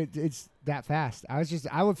believe that it's that fast.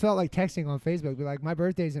 I would felt like texting on Facebook, be like, my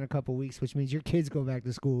birthday's in a couple weeks, which means your kids go back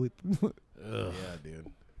to school. Yeah, dude.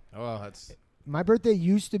 Oh, well, that's My birthday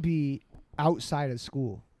used to be outside of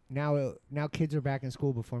school. Now kids are back in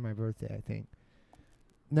school before my birthday, I think.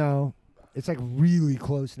 No, it's like really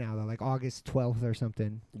close now, though, like August 12th or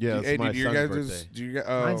something. Yeah, it's Hey, my did your son's guys' birthday. do you,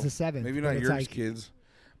 Mine's the 7th. maybe but not it's yours, like, kids.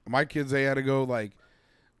 My kids, they had to go like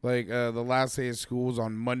the last day of school was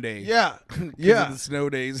on Monday. Yeah, 'cause yeah, of the snow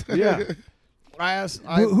days. yeah. I asked.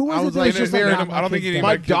 Who was I it was that like, was just like, Aaron, "Nah, I don't think kids any of don't."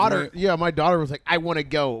 my kids daughter. went. Yeah, my daughter was like, I want to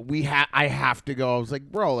go. I have to go. I was like,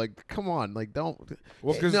 bro, like, come on, like, don't.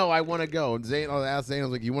 Well, 'cause- no, I want to go. And Zane, I asked Zane, I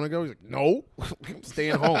was like, you want to go? He's like, no, I'm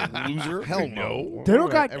staying home, loser. Hell no. They don't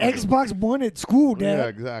got Everything. Xbox One at school, Yeah, Dad.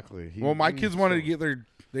 exactly. Well, my kids wanted to get their.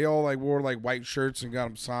 They all like wore like white shirts and got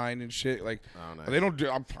them signed and shit. Like Oh, nice. they don't do.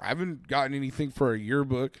 I haven't gotten anything for a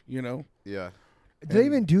yearbook. You know. Yeah. Do they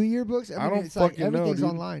even do yearbooks? I don't it's like fucking know, everything's dude.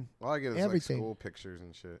 online. All I get is Everything. like school pictures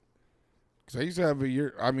and shit. Cause I used to have a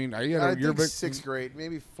year. I mean, I had I a think yearbook. 6th grade,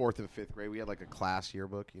 maybe 4th and 5th grade. We had like a class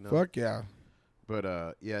yearbook, you know. Fuck yeah. But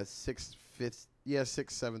yeah, 6th, 5th, yeah,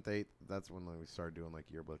 6th, 7th, 8th. That's when like, we started doing like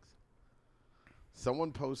yearbooks.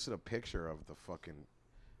 Someone posted a picture of the fucking.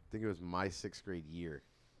 I think it was my 6th grade year.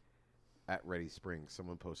 At Ready Springs,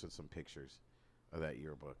 someone posted some pictures of that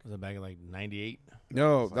yearbook. was it back in like '98?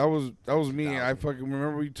 No, It's that was me. I 2000. fucking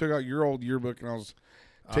remember we took out your old yearbook and I was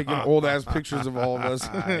taking old ass pictures of all of us.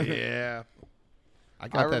 Yeah, I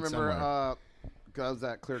got that remember somewhere. 'cause I was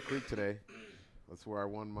at Clear Creek today. That's where I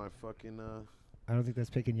won my fucking I don't think that's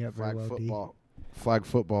picking you up very well, flag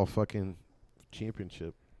football fucking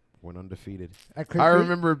championship. Went undefeated. At Clear I Creek?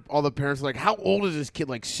 remember all the parents were like, how old is this kid?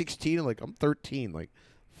 Like 16? I'm like, I'm 13. Like,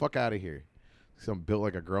 fuck out of here. So I'm built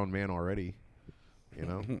like a grown man already. You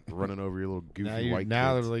know, running over your little goofy white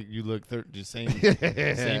now kids. they're like you look just same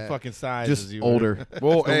fucking size Just as you older.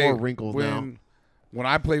 Well, No hey, more wrinkles now. when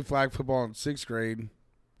I played flag football in 6th grade,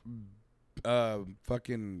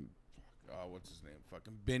 fucking what's his name?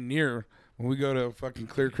 Fucking Ben Neer. When we go to fucking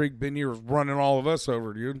Clear Creek, Ben Neer was running all of us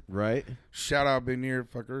over, dude. Right? Shout out Ben Neer,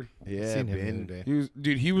 fucker. Yeah, Seen him the Ben. other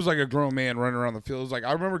day. He was like a grown man running around the field. It was like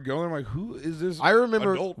I remember going, I'm like, who is this? I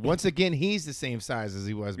remember adult? Once again, he's the same size as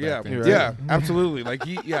he was back then. right. Yeah, absolutely. Like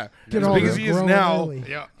as Get big older, as he is growing now, early.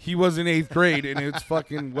 Yeah. he was in 8th grade, and it's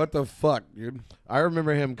fucking what the fuck, dude. I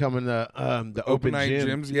remember him coming to the open night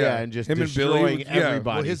gym, gyms, yeah. and just Him and Billy destroying would- yeah.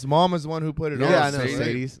 everybody. Well, his mom was the one who put it yeah, on. I know Sadie.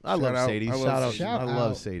 Sadie's. I Shout love out. Sadie's. I love Shout out. Sadie. I Shout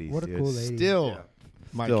love out. Sadie's. What a dude. cool lady. Still, Yeah.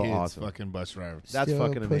 my Still kid's awesome. fucking bus driver. That's Still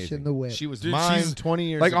fucking pushing amazing. the whip. She was Dude, mine she's 20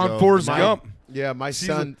 years like ago. on Forrest My- Gump. Yeah, my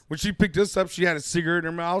son. When she picked us up, she had a cigarette in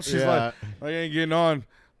her mouth. She's Yeah. like, I ain't getting on.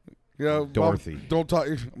 You know, Mom, Dorothy. don't talk.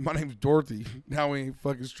 My name's Dorothy. Now we ain't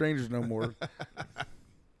fucking strangers no more.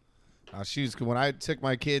 When I took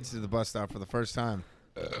my kids to the bus stop for the first time,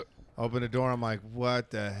 opened the door, I'm like, what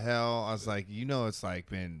the hell? I was like, it's like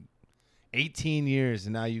been 18 years,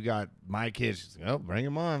 and now you got my kids. She's like, oh, bring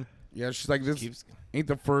them on. Yeah, she's like, this ain't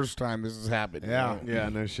the first time this has happened. Yeah. you know, Yeah,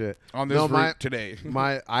 no shit. on this No, route today.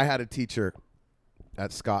 I had a teacher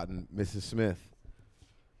at Scotton, Mrs. Smith.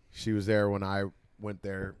 She was there when I went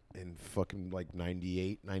there in fucking like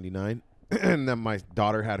 98, 99. And then my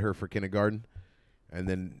daughter had her for kindergarten. And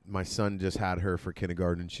then my son just had her for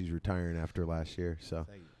kindergarten, and she's retiring after last year. So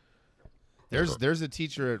There's a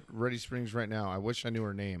teacher at Ready Springs right now. I wish I knew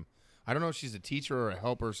her name. I don't know if she's a teacher or a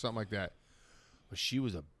helper or something like that. But she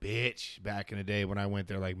was a bitch back in the day when I went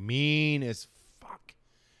there, like mean as fuck.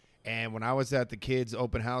 And when I was at the kids'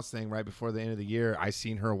 open house thing right before the end of the year, I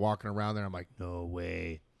seen her walking around there. I'm like, no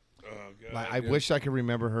way. Oh, God, Like, I wish I could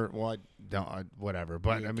remember her. Well, I don't. Whatever.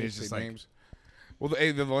 But I mean, it's just like names. Well,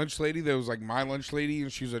 the lunch lady that was like my lunch lady,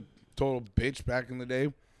 and she was a total bitch back in the day.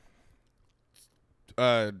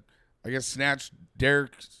 I guess snatched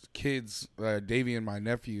Derek's kids, Davey and my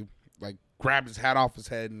nephew, like grabbed his hat off his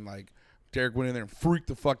head, and like Derek went in there and freaked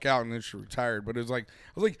the fuck out, and then she retired. But it was like,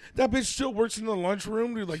 I was like, that bitch still works in the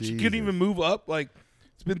lunchroom, dude. Like she couldn't even move up. Like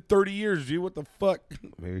it's been 30 years, dude. What the fuck?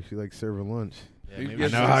 maybe she likes serving lunch. Maybe I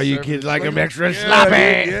she know was how you serving- kids like them extra Yeah,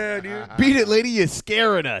 sloppy. dude. Yeah, dude. Beat it, lady. You're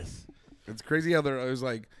scaring us. It's crazy how it was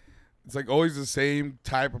like, it's like always the same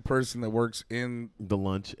type of person that works in The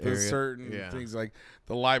lunch the area. certain Yeah. things. Like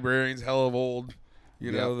the librarian's hell of old,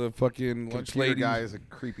 you know, the fucking lunch Computer lady guy is a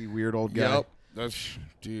creepy, weird old guy. Yep, that's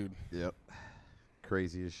dude. Yep.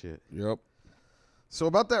 Crazy as shit. Yep. So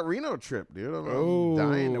about that Reno trip, dude. I'm Oh,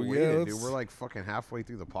 dying to yeah, wait it, dude. let's- We're like fucking halfway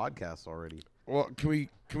through the podcast already. Well, can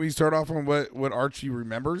we start off on what Archie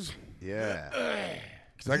remembers? Yeah.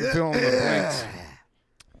 Because I can fill in the blanks.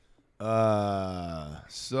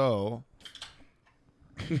 so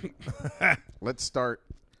Let's start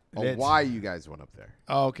why you guys went up there.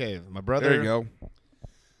 Oh, okay. My brother. There you go.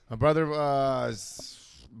 My brother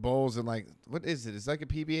bowls in like, what is it? It's like a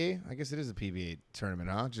PBA. I guess it is a PBA tournament,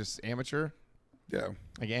 huh? Just amateur, Yeah.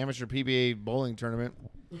 like an amateur PBA bowling tournament.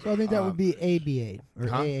 So I think that would be ABA or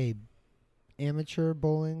Huh? AA, Amateur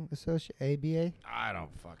Bowling Association. ABA. I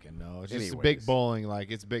don't fucking know. It's just Anyways. big bowling,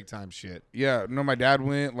 like it's big time shit. Yeah. No, my dad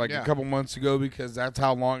went like Yeah. a couple months ago because that's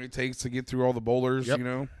how long it takes to get through all the bowlers. Yep. You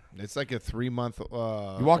know, It's like a 3-month. you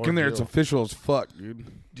walk in there, it's ordeal. official as fuck, dude.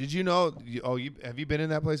 Did you know? Have you been in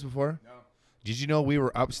that place before? No. Did you know we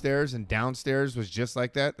were upstairs and downstairs was just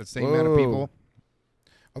like that? The same amount of people.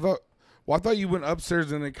 I thought you went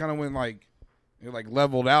upstairs and it kind of went like it like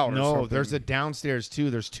leveled out. or No, something. there's a downstairs too.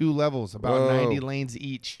 There's 2 levels, about Whoa. 90 lanes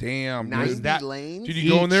each. damn. 90 Dude. that- lanes? Dude, you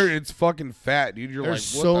go in each. there, it's fucking fat, dude. You're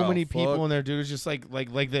There's like, what so the many fuck? people in there, dude. It's just like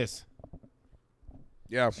this.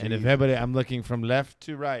 Yeah. And if everybody, I'm looking from left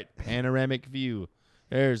to right, panoramic view.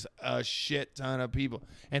 There's a shit ton of people.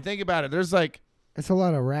 And think about it. There's It's a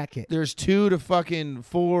lot of racket. there's 2 to fucking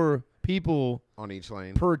 4 people on each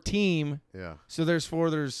lane. per team. Yeah. So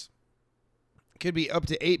there's could be up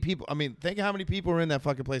to 8 people. I mean, think how many people are in that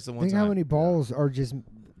fucking place at one Think time. how many balls are just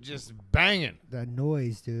banging. that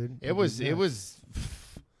noise, dude. It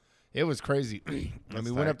was crazy. I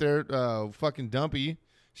mean, went up there, fucking Dumpy.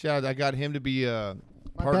 Shout out, I got him to be My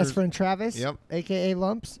partners. best friend Travis, Yep. aka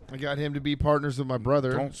Lumps. I got him to be partners with my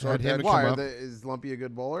brother. Don't start Had him that. to Why? come up. Is Lumpy a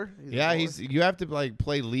good bowler? He's a Yeah, bowler? you have to like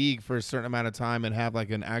play league for a certain amount of time and have like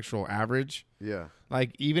an actual average. Yeah.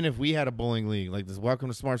 Like even if we had a bowling league, like this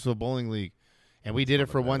Welcome to Smartsville Bowling League, and we did it not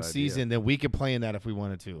a for bad one idea. season, then we could play in that if we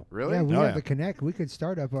wanted to. Really? Yeah, we Oh, have yeah. the connect. We could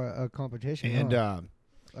start up a competition. And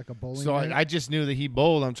like a bowling. so night. I just knew that he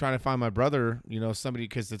bowled. I'm trying to find my brother, somebody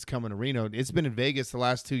because it's coming to Reno. It's been in Vegas the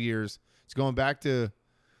last 2 years. It's going back to,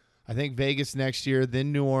 I think, Vegas next year,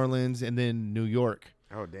 then New Orleans, and then New York.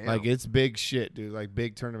 Oh, damn. Like, it's big shit, dude. Like,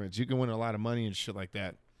 big tournaments. You can win a lot of money and shit like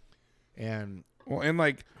that. And Well,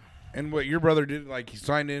 and what your brother did, like he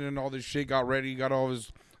signed in and all this shit, got ready, got his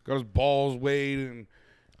balls weighed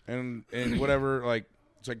and whatever, like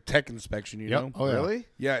it's like tech inspection, you know? Oh, yeah. Really?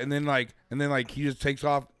 Yeah, and then he just takes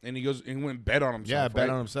off and he goes and he went and bet on himself. Yeah, bet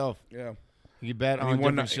right? on himself. Yeah, You bet And on he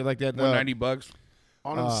won different shit like that. won $90.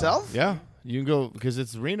 On himself? Yeah. You can go, because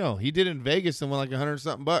it's Reno. He did it in Vegas and won like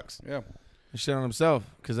 $100-something bucks. Yeah, And shit on himself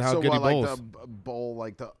because of how So good what, he bowls. like the bowl,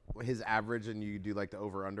 like his average, and you do like the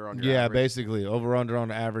over under on your Yeah, average? basically. Over-under on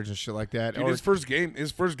the average and shit like that. dude, Or- his first game,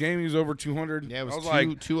 he was over 200. Yeah, it was I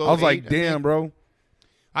was 208, I was like, I damn, think. bro.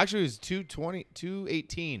 Actually, it was 220,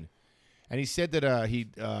 218. And he said that he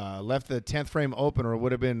left the 10th frame open or it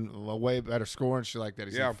would have been a way better score and shit like that.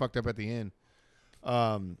 He said Yeah. he fucked up at the end.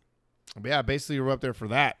 But yeah, basically we were up there for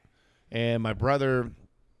that. And my brother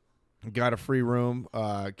got a free room.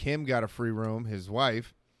 Kim got a free room, his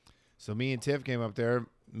wife. So me and Tiff came up there.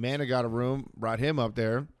 Mana got a room, brought him up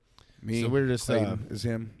there. Me, So we were just Clayton is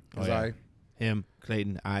him. oh, Is yeah. I him,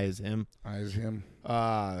 Clayton, I is him. is him.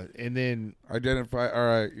 And then Identify. All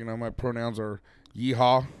right, my pronouns are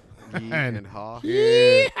yeehaw. Yee and ha.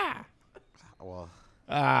 Yeah. Well,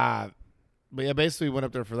 but yeah, basically went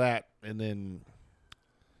up there for that, and then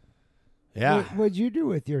yeah. What'd you do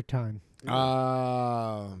with your time?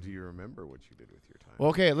 do you remember what you did with your time? Well,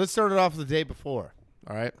 okay, let's start it off the day before.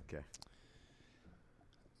 All right. Okay.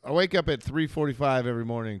 I wake up at 3:45 every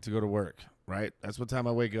morning to go to work. Right. That's what time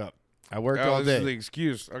I wake up. I worked all This is the day.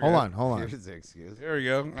 excuse. Okay. Hold on. Here's the excuse. There we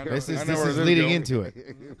go. I know- This is I know where this is this leading going. into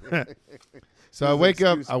it. So I This is wake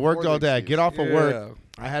up. excuse I worked for all the day. I excuse. get off of work.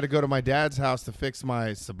 Yeah. I had to go to my dad's house to fix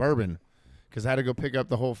my Suburban because I had to go pick up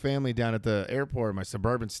the whole family down at the airport. My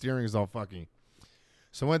Suburban steering is all fucking.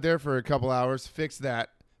 So I went there for a couple hours, fixed that,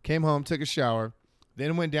 came home, took a shower,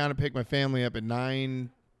 then went down to pick my family up at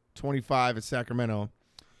 9:25 at Sacramento.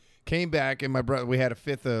 Came back, and my brother, we had a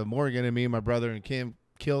fifth of Morgan, and me and my brother and Kim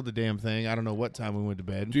killed the damn thing. I don't know what time we went to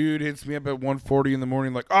bed. Dude hits me up at 1:40 in the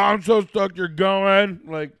morning, like, "Oh, I'm so stuck. You're going."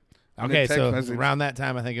 Like, and Okay, a text so message. around that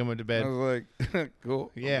time, I think I went to I bed. was like,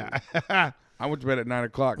 "Cool." Yeah. I went to bed at 9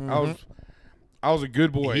 o'clock. I was a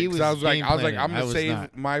good boy. He 'cause was I was like, game I'm planning. I gonna was save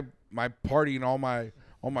not. my party and all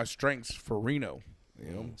my strengths for Reno.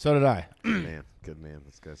 You know, So did I. Good man.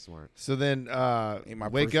 This guy's smart. So then Ain't my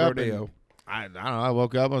wake first up rodeo. and I don't know. I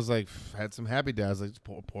woke up. I was like, had some Happy Days. Like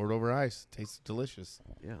poured over ice. Tasted delicious.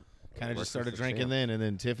 Yeah. Kind of just Works started as a drinking champ. then, and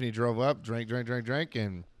then Tiffany drove up, drank,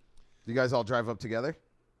 and You guys all drive up together?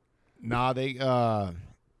 nah, they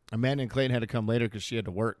Amanda and Clayton had to come later because she had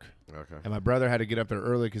to work, Okay. and my brother had to get up there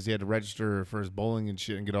early because he had to register for his bowling and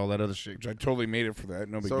shit and get all that other shit. Which I totally made it for that.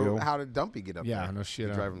 No big So deal. how did Dumpy get up Yeah, there? no shit.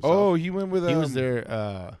 Did he drive himself? Oh, he went with. He was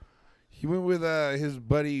there. He went with his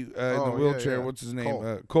buddy in the wheelchair. yeah. What's his name?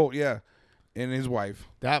 Colt. Colt, yeah. And his wife.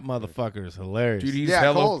 That motherfucker is hilarious. Dude, he's yeah,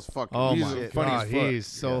 hella. Cole's fucking. oh he's my shit. funny god, as fuck. he's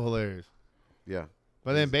so hilarious. Yeah.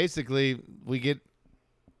 But then basically we get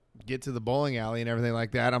to the bowling alley and everything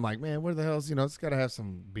like that. I'm like, man, where the hell's it's got to have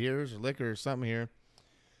some beers or liquor or something here.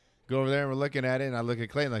 Go over there and we're looking at it, and I look at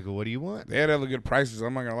Clayton like, well, what do you want? They had hella good prices.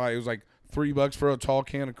 I'm not gonna lie. It was like $3 for a tall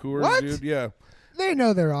can of Coors, What? dude. Yeah. They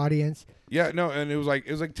know their audience. Yeah, no, and it was like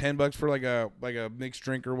 $10 for like a mixed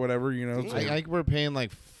drink or whatever, So, I think we're paying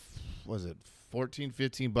like, was it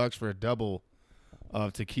 $14-15 for a double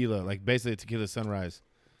of tequila, like basically a tequila sunrise.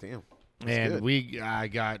 Damn. And good. I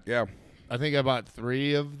got, yeah. I think I bought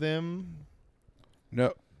 3 of them.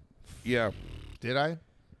 No. Yeah. Did I?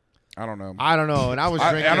 I don't know. I don't know. And I was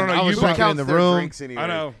I drinking. don't know. I was You drinking count in the their room. drinks anyway. I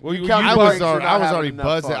know. Well, You you count I their was drinks, you're already, I not was having already enough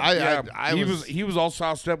buzzing. fun. I he was all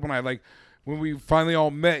sauced up when we finally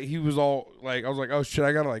all met. He was all like, I was like, oh shit,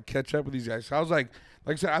 I gotta like catch up with these guys. So I was like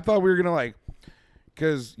I said, I thought we were gonna like,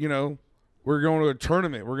 cause we're going to a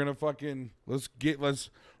tournament. We're gonna fucking let's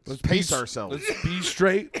pace ourselves. Let's be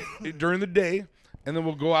straight during the day, and then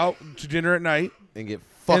we'll go out to dinner at night And get and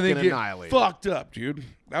fucking then get annihilated. fucked up, dude.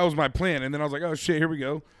 That was my plan. And then I was like, oh shit, here we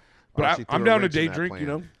go. But Archie I'm threw a down to wrench in day that drink,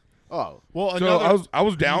 plan. Oh, well, so I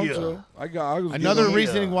was down. So I was another getting-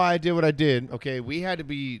 reasoning why I did what I did. Okay, we had to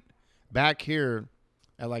be back here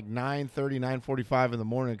at like 9:30, 9:45 in the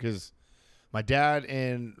morning because my dad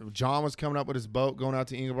and John was coming up with his boat going out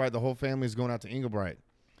to Inglebright. The whole family is going out to Inglebright.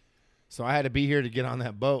 So I had to be here to get on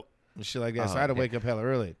that boat and shit like that. So I had to wake up hella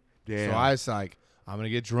early. Damn. So I was like, I'm going to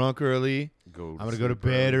get drunk early. I'm going to go to sleep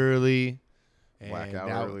bed early. And Blackout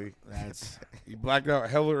that- early. That's You blacked out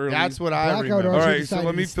hella early. that's what I Blackout remember. All Archie right, so decided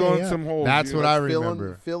let me to fill stay in up. some holes. That's dude. what I Let's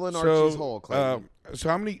remember. Fill in Archie's hole, Clayton. So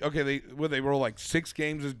how many? Okay, they roll like 6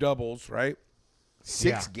 games as doubles, right? 6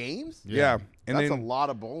 yeah. games? Yeah, and That's then a lot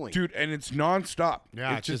of bowling. dude, and it's nonstop.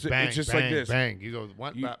 Yeah, it's just bang, it's just bang, like this. bang. You go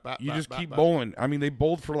one, You, bop, bop, you bop, just bop, keep bop. bowling. I mean, they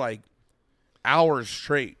bowled for like hours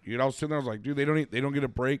straight. You know, I was sitting there, I was like, dude, they don't get a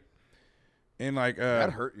break. And like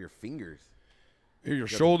that hurt your fingers. your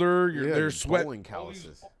shoulder, Yeah, they're your sweat, bowling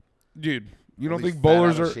calluses. dude. You don't These think fat,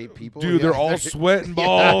 bowlers are, out-of-shape people? dude? Yeah. They're all sweating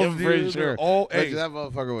balls, for dude. sure. They're all, hey, That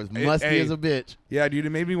motherfucker was musty hey. as a bitch. yeah, dude.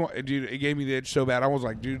 It made me want, dude. It gave me the itch so bad. I was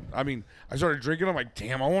like, dude. I mean, I started drinking. I'm like,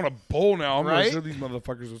 damn, I want to bowl now. I'm Right? gonna show these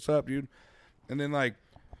motherfuckers what's up, dude. And then like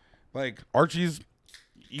Archie's,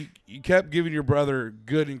 you kept giving your brother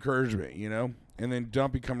good encouragement, And then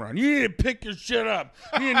Dumpy come around. You need to pick your shit up.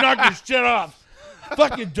 You need to knock your shit off.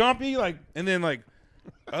 Fucking Dumpy, and then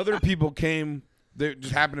other people came. They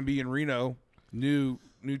just happened to be in Reno. Knew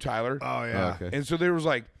Tyler. Oh, yeah. Okay. And so there was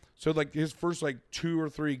his first 2 or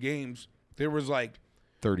 3 games. There was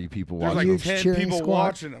 30 people there's watching. Huge 10 cheering people squad.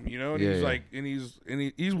 watching him, and Yeah, he's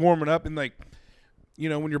he's warming up and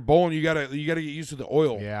when you're bowling, you gotta get used to the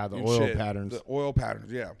oil. Yeah, the and oil shit. patterns. The oil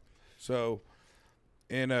patterns, yeah. So,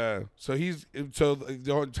 and so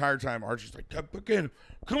the entire time Archie's like,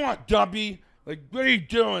 come on, Dumpy. What are you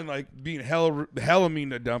doing? Being hella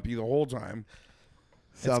mean to Dumpy the whole time.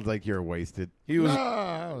 Sounds like you're wasted. He was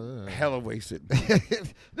Oh, hella wasted.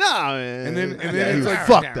 No, man. And then he it's was like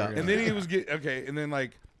fucked up. And then he was and then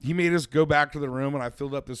he made us go back to the room, and I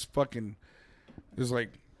filled up this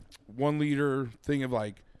 1 liter thing of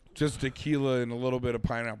just tequila and a little bit of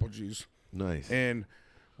pineapple juice, Nice. and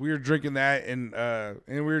we were drinking that, and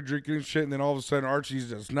we were drinking shit, and then all of a sudden Archie's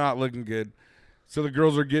just not looking good, so the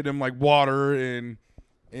girls are getting him water and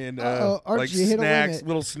Archie hit a snacks, limit.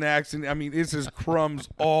 little snacks, and I mean it's just crumbs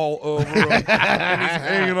all over him, and he's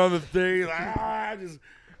hanging on the thing just.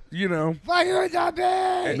 Fuck you, Dumpy!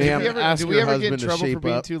 Ma'am, ask did we your ever get in husband to trouble for shape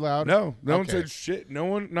being up. too loud? No one Okay. said shit. No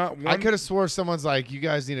one, not one. I could have swore someone's like, you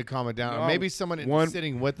guys need to calm it down. No, Or maybe someone one-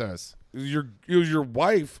 sitting with us. It was your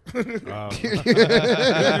wife. Oh. Your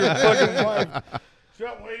fucking wife. Shut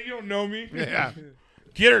up, lady. You don't know me. Yeah.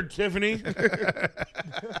 Get her, Tiffany.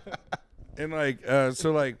 And by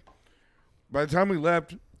the time we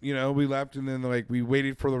left, and then we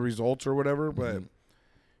waited for the results or whatever. But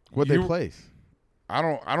What'd they You- place? I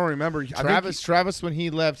don't remember. Travis, when he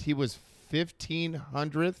left, he was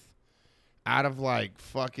 1,500th out of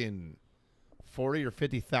fucking 40 or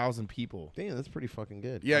 50,000 people. Damn, that's pretty fucking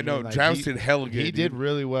good. Yeah, I mean, no, like, Travis he- did hella good. He dude. did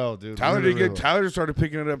really well, dude. Tyler Really, did good. really well. Tyler started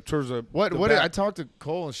picking it up towards the What? the What? back. I talked to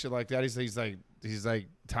Cole and shit like that. He's like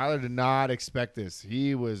Tyler did not expect this.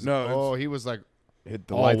 He was he was Hit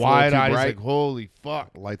the all lights wide a eyed. little He's too like, bright. holy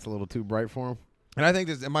fuck. Lights a little too bright for him. And I think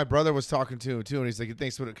this. And my brother was talking to him too, and he's like,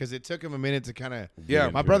 "Thanks for it," because it took him a minute to kind of. Yeah,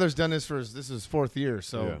 My brother's done this this is his 4th year,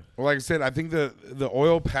 so. Yeah. Well, like I said, I think the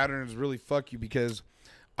oil patterns really fuck you because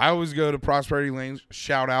I always go to Prosperity Lanes,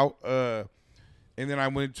 shout out, and then I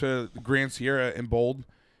went to the Grand Sierra and bowled,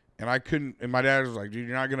 and I couldn't. And my dad was like, "Dude,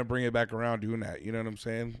 you're not gonna bring it back around doing that." You know what I'm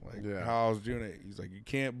saying? Like how I was doing it. He's like, "You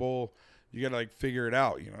can't bowl. You gotta like figure it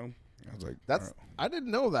out." You know? I was like, That's all right. I didn't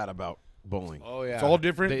know that about bowling. Oh yeah, It's all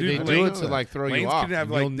different. They Dude, do it lanes- to like throw you lanes off. can have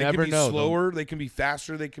You'll like they never can be know. slower. They can be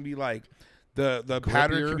faster. They can be like the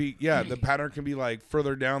pattern Grippier. can be the pattern can be like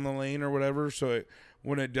further down the lane or whatever. So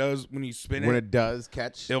when you spin When it, it does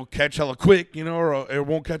catch, it'll catch hella quick, you know, or it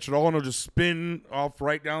won't catch at all, and it'll just spin off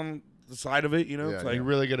right down the side of it, you know. Yeah, It's You like,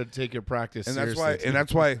 really got to take your practice and seriously.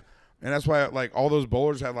 that's why like all those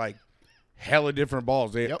bowlers had like hella different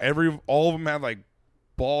balls. They all of them had like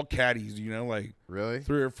ball caddies, you know, like really?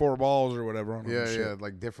 3 or 4 balls or whatever on them. Yeah, and shit. yeah,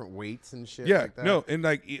 like different weights and shit. Yeah, like that. no, and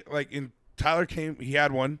like in Tyler came, he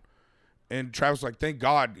had one, and Travis was like, "Thank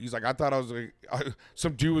God." He's like, "I thought I was like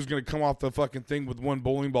some dude was gonna come off the fucking thing with one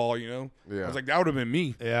bowling ball," you know? Yeah. I was like, "That would have been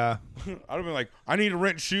me." yeah. I'd have been like, "I need to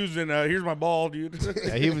rent shoes, and here's my ball, dude."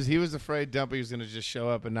 Yeah, he was afraid Dumpy was gonna just show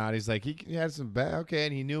up and not. He's like he had some bad okay,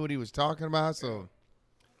 and he knew what he was talking about. So,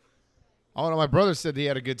 oh no, my brother said he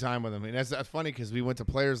had a good time with him, and that's funny because we went to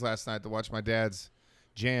Players last night to watch my dad's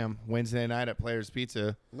jam Wednesday night at Players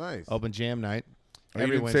Pizza, Nice. open jam night. You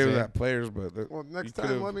Every didn't say Wednesday. that players, but Well, next you time,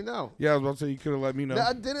 could've- let me know. Yeah, I was about to say you could have let me know.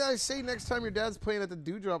 Didn't I say next time your dad's playing at the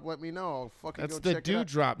Dewdrop, let me know. I'll fucking That's go the check it out.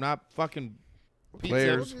 Dewdrop, not fucking pizza.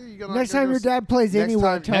 Players. Next time your dad plays next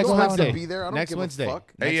anywhere, time, tell next him you how don't have Wednesday. to be there. I don't Next give Wednesday. a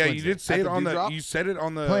fuck. Hey, Next yeah, Wednesday. you did say At it the on the. Dewdrop? You said it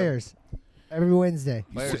on the Players every Wednesday.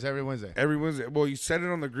 Players every Wednesday. every Wednesday. Well, you said it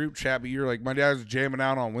on the group chat, but you're like, my dad's jamming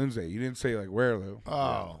out on Wednesday. You didn't say like where though.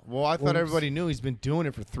 Oh well, I thought Whoops. everybody knew he's been doing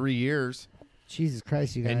it for 3 years, Jesus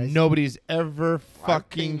Christ, you guys. and nobody's ever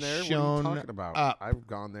fucking I've been there. What are you shown talking about? up. I've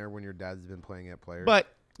gone there when your dad's been playing at Players. But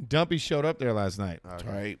Dumpy showed up there last night, Okay.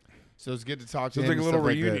 All right. so it's good to talk to So it's him. like a and little stuff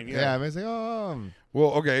reunion, Like yeah. I mean, it's like, oh,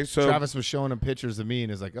 Well, okay, so Travis was showing him pictures of me,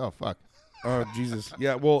 and it's like, oh fuck. oh Jesus,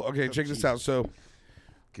 yeah. Well, okay, check this out. So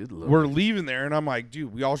Good lord. we're leaving there, and I'm like,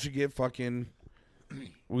 dude, we all should get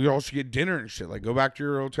dinner and shit. Like, go back to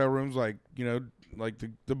your hotel rooms, like, you know, like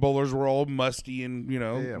the bowlers were all musty and you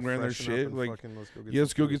know Yeah, wearing their freshen up shit. and Like, fucking, let's go get yeah,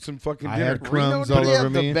 let's some go food. get some fucking I dinner. had crumbs Reno, all do they over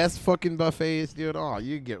have me. the best fucking buffets, dude? Oh,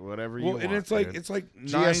 you get whatever you Well, want. and it's like dude.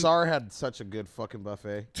 9, GSR had such a good fucking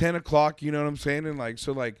buffet. 10 o'clock. You know what I'm saying? And like,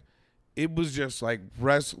 so like, it was just like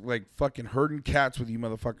like fucking herding cats with you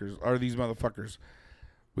motherfuckers. Are these motherfuckers?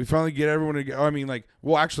 We finally get everyone to go. I mean, like,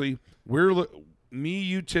 well, actually, me,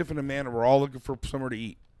 you, Tiff, and Amanda were all looking for somewhere to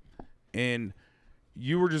eat, and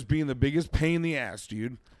you were just being the biggest pain in the ass,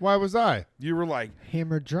 dude. Why was I? You were like,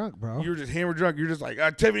 Hammered drunk, bro. you were just hammered drunk. You're just like,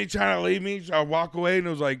 Tiffany trying to leave me. So I walk away, and it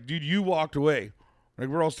was like, dude, you walked away. Like,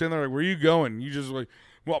 we're all standing there, like, where are you going? You just like,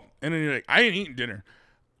 well, and then you're like, I ain't eating dinner.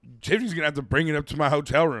 Tiffany's gonna have to bring it up to my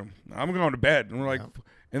hotel room. I'm going to bed, and we're like,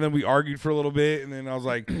 and then we argued for a little bit, and then I was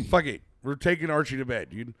like, fuck it, we're taking Archie to bed,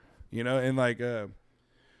 dude. You know, and like, so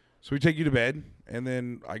we take you to bed, and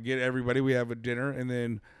then I get everybody. We have a dinner, and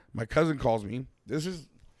then my cousin calls me. This is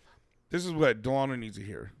what Delano needs to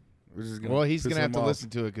hear. Well, he's piss gonna have him to off. listen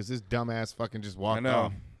to it because this dumbass fucking just walked I know.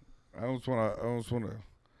 off. I almost want to Fucking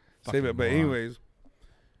save it, but moron. anyways,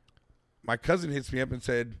 my cousin hits me up and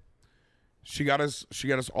said she got us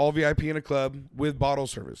all VIP in a club with bottle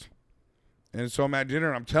service, and so I'm at dinner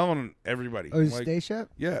and I'm telling everybody. Oh, is like, Stay Shep?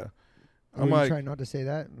 yeah, Oh, I'm you like, trying not to say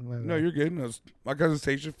that? no, you're good. No, my cousin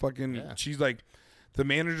Stacia, fucking, Yeah. she's like the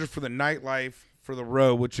manager for the nightlife for the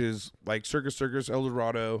Row, which is like Circus, El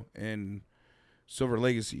Dorado, and Silver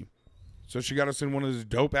Legacy. So she got us in one of those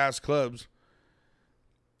dope ass clubs.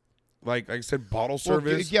 Like I said, bottle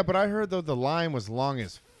service. Yeah, but I heard though the line was long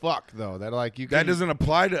as fuck though. That like you That can doesn't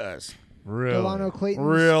apply to us. really. Delano Clayton's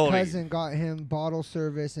Really? cousin got him bottle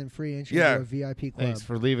service and free entry Yeah. to a VIP club. Thanks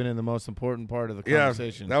for leaving in the most important part of the Yeah,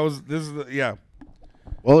 conversation. yeah.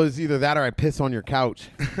 Well, it's either that or I piss on your couch.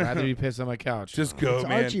 Rather you piss on my couch. Just go, It's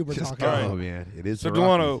man. Archie we're Just talking go. about. Oh man, it is. So the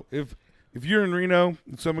Delano, Rockies. if you're in Reno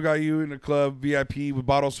and someone got you in a club VIP with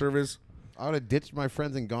bottle service, I would have ditched my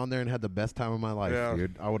friends and gone there and had the best time of my life, Yeah.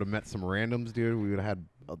 dude. I would have met some randoms, dude. We would have had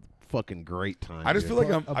a fucking great time. I just dude. feel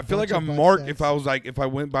like A I feel like bunch I'm of marked butt if I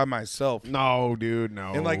went by myself. no, dude,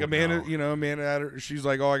 no. And like Amanda, no. you know, Amanda had her, she's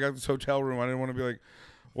like, "Oh, I got this hotel room." I didn't want to be like,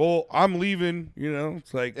 "Well, I'm leaving." You know,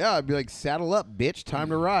 it's like, Yeah, I'd be like, saddle up, bitch. Time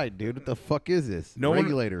to ride, dude. What the fuck is this? No one-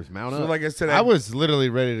 Regulators, mount so up. like I said, I was literally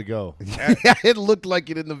ready to go. yeah, it looked like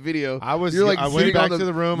it in the video. I was. You're like I went sitting back on to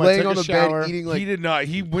the room. I laying took on a the shower. bed, eating like he did not.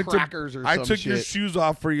 He went crackers to. or I some took your shit. shoes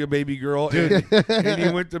off for you, baby girl, and, and he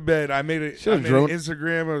went to bed. I made Should've an drone-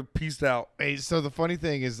 Instagram and peaced out. Hey, so the funny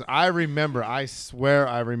thing is, I remember. I swear,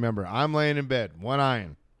 I remember. I'm laying in bed, one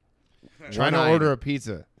eyeing, trying to One-eyeing. order a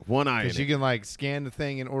pizza one eye. because you can like scan the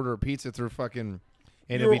thing and order a pizza through fucking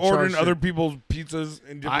and You were it'd be ordering charged. other people's pizzas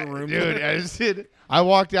in different rooms. Dude, I just did. I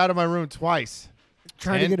walked out of my room twice.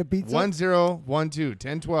 Trying to get a pizza. 1012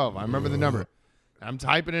 1012. I remember the number. I'm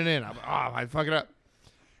typing it in. I fuck it up.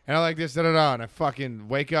 And I like this, and I fucking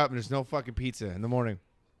wake up and there's no fucking pizza in the morning.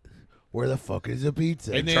 Where the fuck is the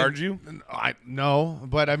pizza? They charge you? No,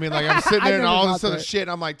 but I mean, like I'm sitting I there and never all of a got sudden that. shit.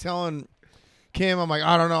 I'm like telling Kim, I'm like,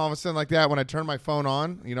 I don't know, all of a sudden like that. When I turn my phone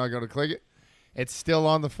on, I go to click it. It's still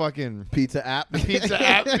on the fucking Pizza app. pizza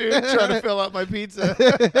app, dude. Trying to fill up my pizza.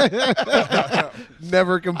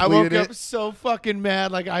 Never I completed woke it. up so fucking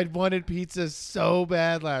mad. Like I wanted pizza so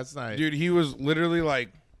bad last night. Dude, he was literally like,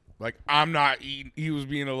 I'm not eating. He was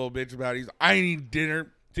being a little bitch about it. He's like, I ain't eating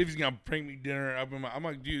dinner. Tiffany's going to bring me dinner up in my. I'm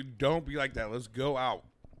like, dude, don't be like that. Let's go out.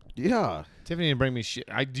 Yeah. Tiffany didn't bring me shit.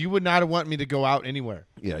 You would not have wanted me to go out anywhere.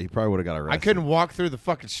 Yeah, you probably would have got arrested. I couldn't walk through the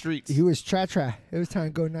fucking streets. He was tra. It was time to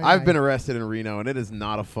go night. I've been arrested in Reno, and it is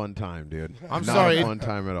not a fun time, dude. I'm Not sorry. a fun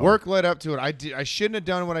time at all. Work led up to it. I shouldn't have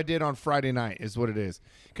done what I did on Friday night is what it is.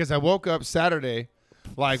 Because I woke up Saturday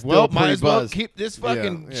like, Still might pretty as well buzzed. keep this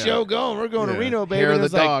fucking Yeah. show going. We're going to Yeah. Reno, baby. Hair of And the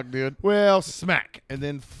it's like, dog, dude. well, smack. And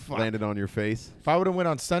then fuck. Landed on your face. If I would have went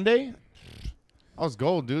on Sunday, I was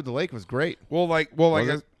gold, dude. The lake was great.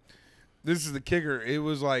 This is the kicker. It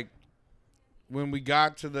was like when we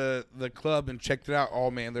got to the club and checked it out.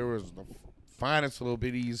 Oh man, there was the finest little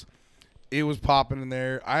bitties. It was popping in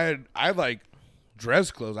there. I had like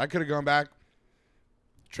dress clothes. I could have gone back,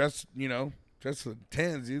 dressed for the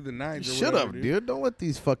 10s, either the 9s. Should have, dude. Don't let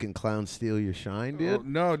these fucking clowns steal your shine, dude. Oh,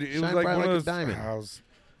 no, dude. It Shine was like bright one like a of those. diamond.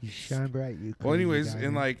 You shine bright. You. Well, crazy anyways, diamond.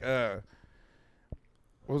 and like,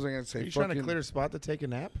 what was I gonna say? Are you trying to clear a spot to take a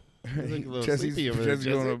nap? He's like a little Jesse's sleepy over there. going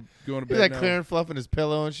Jesse. to He's bed like now. clearing fluff in his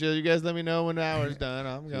pillow and shit. You guys let me know when the hour's done.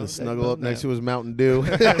 I'm going He'll to snuggle up next to his Mountain Dew.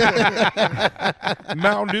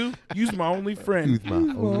 Mountain Dew. Use my only friend. Who's my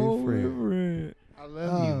only friend? I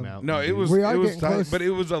love you, Mountain. No, it Dew. was We are it was getting time, close but it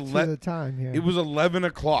was to the time here. it was 11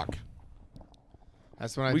 o'clock.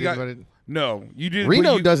 That's when I we did got- what it. No, you did.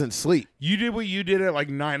 Reno what you, doesn't sleep. you did what you did at like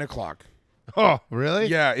 9 o'clock. Oh, really?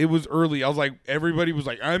 Yeah, it was early. I was like, everybody was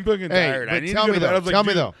like, I'm fucking tired. I but need to tell go me to bed. though. I was like, Tell me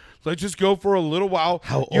dude, though. let's just go for a little while.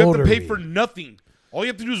 How you old have to are pay we? for nothing. All you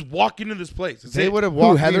have to do is walk into this place. That's They it. would have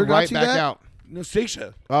walked Heather me got right you back that? out. No,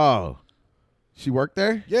 Stacia. Oh. She worked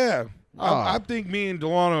there? Yeah. Oh. I think me and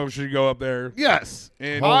Delano should go up there. Yes.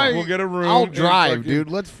 And I- we'll get a room. I'll and drive, fucking- dude.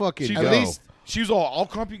 Let's fucking She- go. At least she was all, I'll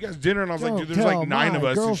comp you guys dinner. And I was like, Don't dude, there's like tell 9 of my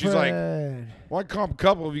us. And she's like, girlfriend. well, I comp a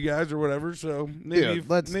couple of you guys or whatever. So maybe, Yeah,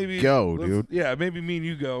 let's maybe go, dude. Yeah, maybe me and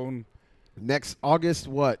you go. And Next August,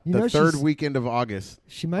 what? You The know third she's- weekend of August.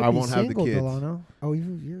 She might I be won't have the single, kids. Delano. Oh,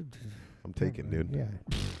 you're. I'm taking, dude. Yeah.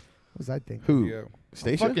 What was I thinking? Who? yeah.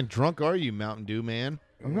 Stacia? Fucking drunk are you, Mountain Dew man?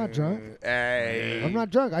 I'm not drunk. Hey. I'm not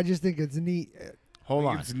drunk. I just think it's neat. Hold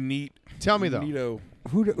on. It's neat. Tell me though. Neato.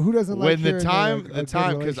 Who doesn't like When the hearing time, that the a good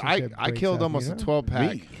time, because relationship I breaks killed up, almost you a know? 12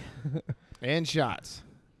 pack Me. and shots.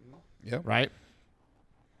 Yep. Right.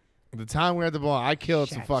 The time we were at the bar, I killed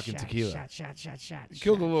some fucking tequila. Shot.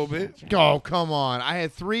 Killed a little bit. Oh, come on. I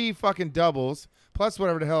had 3 fucking doubles, plus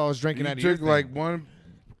whatever the hell I was drinking You out of your took thing. like one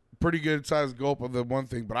pretty good sized gulp of the one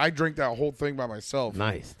thing, but I drank that whole thing by myself.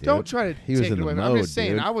 Nice, dude. Don't try to He was take in it the away. I'm mode, just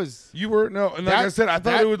saying, dude. I was. You were no, and like That- I said, I thought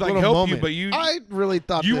that it would like little help moment. you, but you. I really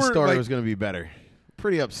thought You this were, story like- was going to be better.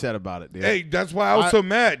 Pretty upset about it, dude. Hey, that's why I was so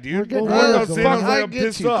mad, dude. We're getting Well, rid I of was the saying, I was fuck, like, I I'm get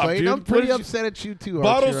pissed you, off, Clayton. dude. I'm pretty What did you- upset at you too.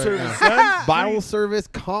 Bottle Archie, right service, now. son. Bottle service,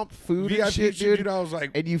 comp food VIP and shit, shit, dude. I was like,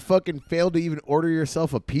 And you fucking failed to even order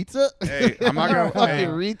yourself a pizza? hey, I'm not gonna. Fucking hey,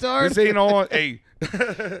 retard. this ain't all. Hey,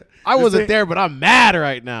 I wasn't ain't- there, but I'm mad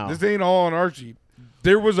right now. this ain't all on Archie.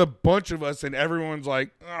 There was a bunch of us, and everyone's like,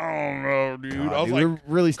 I don't know, dude. God, I was dude, like,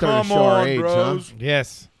 we're really starting come to show our on, age, bros.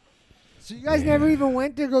 Yes. So you guys never even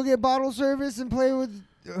went to go get bottle service and play with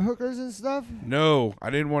hookers and stuff? No,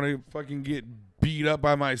 I didn't want to fucking get beat up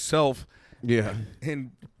by myself Yeah.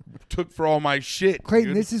 and took for all my shit. Clayton,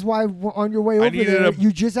 dude. this is why on your way I over needed there, a-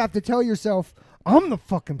 you just have to tell yourself, I'm the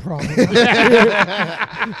fucking problem.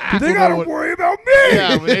 they gotta worry about me.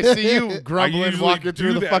 Yeah, when they see you grumbling usually walking through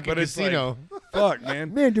do the that, fucking but it's like- casino. Fuck,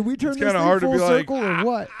 man. Man, did we turn It's this kinda thing hard to full be like, circle or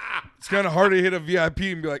what? It's kind of hard to hit a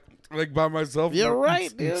VIP and be like by myself. You're But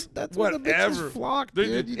right, it's- dude. That's what the whatever. bitches flock, They-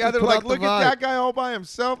 dude. You Yeah, just they're put like, out the look at vibe. that guy all by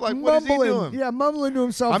himself. Like, what is he doing? Yeah, mumbling to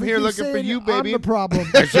himself. I'm He here keeps looking for saying, you, I'm baby." the problem.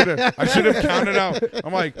 I should have counted out.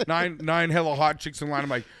 I'm like nine hella hot chicks in line. I'm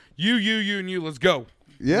like you, and you. Let's go.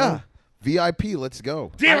 Yeah. VIP, let's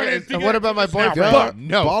go. Damn it! I didn't And think what I- about my Now, boyfriend? fuck.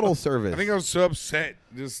 No. Bottle service. I think I was so upset.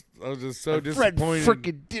 I was just so Fred disappointed.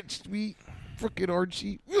 frickin' ditched me. Frickin'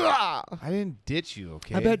 Archie. Ah! I didn't ditch you,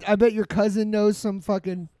 okay? I bet your cousin knows some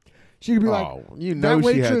fucking She could be like, Oh, you know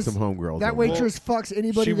she had some homegirls. that over there. waitress fucks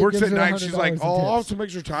anybody. She that works gives at her night. She's like, $100 in "Oh, tips." also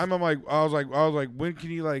makes her time." I was like, when can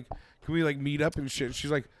we like meet up and shit? She's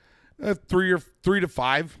like, 3 to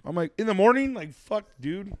 5. I'm like, in the morning? Like, fuck,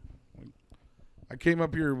 dude. I came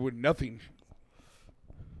up here with nothing.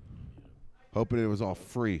 Hoping it was all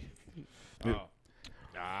free.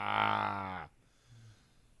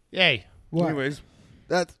 Yay. What? Anyways,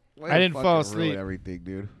 That's I didn't fall asleep. Everything,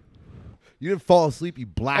 dude. You didn't fall asleep. You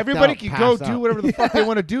blacked Everybody out. can go passed do out. whatever the fuck they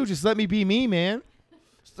want to do. Just let me be me, man.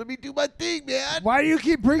 Just let me do my thing, man. Why do you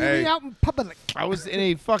keep bringing Hey. me out in public? I was in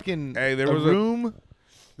a fucking Hey, there a was room.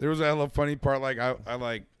 there was a hella funny part. Like, I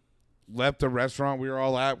like left the restaurant we were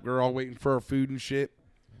all waiting for our food and shit.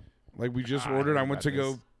 Like, we just ordered. I went to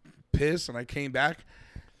go piss, and I came back,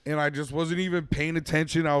 and I just wasn't even paying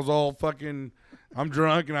attention. I was all fucking. I'm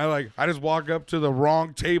drunk, and I just walk up to the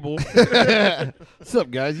wrong table. What's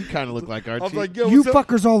up, guys? You kind of look like Archie. I was like, "Yo, You what's up?"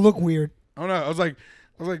 fuckers all look weird. I don't know. I was like,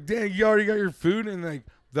 "Dang, you already got your food?" And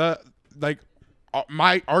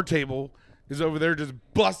our table is over there just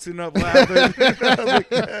busting up laughing. I was like,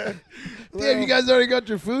 damn, you guys already got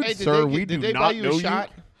your food, Hey, sir. We do did they not buy you know a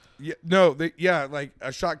shot? Yeah, no, like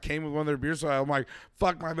a shot came with one of their beers, so I'm like,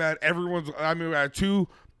 fuck my bad. I had 2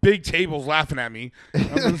 big tables laughing at me. I'm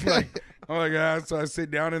just like, oh my god. So I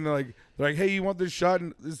sit down and they're like, hey, you want this shot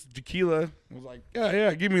and this tequila? I was like,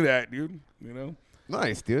 yeah, give me that, dude. You know?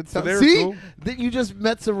 Nice, dude. So they were See, cool. that you just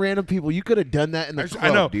met some random people. You could have done that in the club, I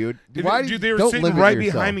know, dude. Dude, Why do dude, you- they were don't sitting limit right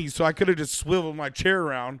yourself. behind me, so I could have just swiveled my chair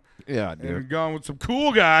around Yeah, dude. and gone with some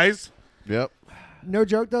cool guys. Yep. No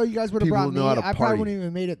joke though, you guys would have People brought me. know how to I probably party. wouldn't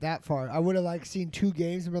even made it that far. I would have like seen 2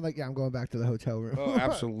 games and been like, yeah, I'm going back to the hotel room. Oh, We're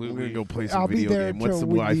absolutely. gonna go play some I'll be video there game. What's the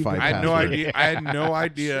until we leave. Wi-Fi I had no password? idea. I had no Straight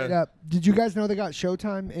idea. up. Did you guys know they got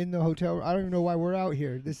Showtime in the hotel? I don't even know why we're out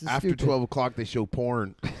here. This is After stupid. 12 o'clock, they show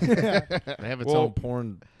porn. They have its Well, own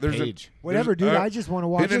porn there's a- page. Whatever, dude. I just want to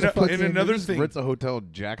watch and the fucking. and another Just thing. rents a hotel,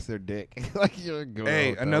 jacks their dick. Like you're going to a Hey,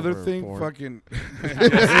 hotel another for thing, porn. fucking.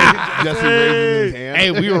 Jesse raises his hand.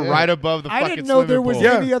 Hey, we were right above the I fucking didn't know there swimming was pool.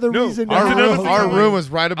 Yeah, any other no, reason. to that's have another a thing. Our hotel. room was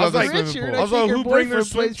right above I was the like, swimming Richard, pool. I Also, think your who bring their boyfriend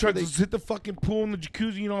swim plays for trunks the- to hit the fucking pool and the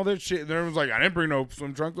jacuzzi and all that shit? And everyone's like, I didn't bring no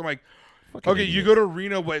swim trunks. I'm like, Fucking okay, you idiots. go to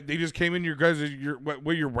Reno, what they just came in your guys,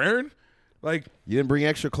 what you're wearing? Like, You didn't bring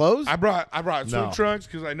extra clothes? I brought swim No. trunks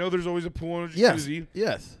because I know there's always a pool and a Yes. jacuzzi.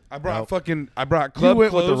 Yes. I brought Nope. I brought You club went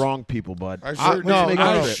clothes. with the wrong people, bud. I sure No, make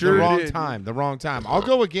I a no, trip. sure the wrong did. time. The wrong time. I'll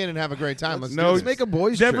go again and have a great time. Let's No, do Let's this. make a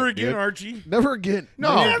boys Never trip, again, dude. Archie. Never again. No.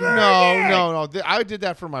 I did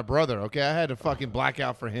that for my brother. Okay, I had to fucking black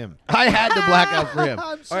out for him. I had to black out for him.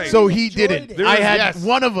 I'm Hey. So you he enjoyed didn't. it. There I was- had yes.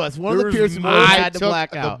 one of us. One There of was the Pearson more- boys I had to took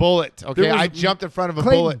black the out. bullet. Okay, There was- I jumped in front of a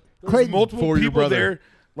Clayton, bullet. There's Clayton, multiple for your people brother. there.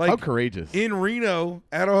 How Like courageous. in Reno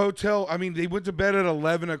at a hotel. I mean, they went to bed at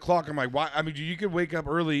 11 o'clock. I'm like, why? I mean, you could wake up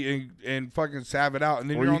early and fucking salve it out, and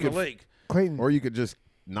then Or you're you on the could- lake. Clayton, Or you could just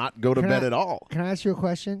not go to Can bed I- at all. can I ask you a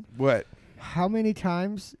question? What? How many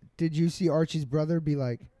times did you see Archie's brother be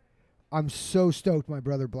like, "I'm so stoked my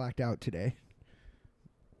brother blacked out today"?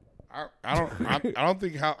 I don't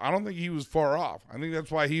think he was far off. I think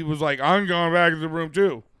that's why he was like, I'm going back to the room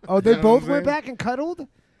too. Oh, they You know both what I'm went saying? back and cuddled.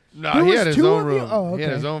 No, There he was had his 2 own of you? room. Oh, He had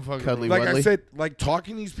okay. his own fucking Cuddly Like Wedley. I said, like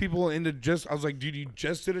talking these people into just, I was like, dude, you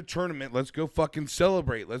just did a tournament. Let's go fucking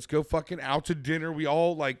celebrate. Let's go fucking out to dinner. We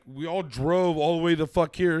all drove all the way the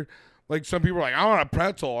fuck here. Like some people are like, I want a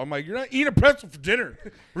pretzel. I'm like, you're not eating a pretzel for dinner.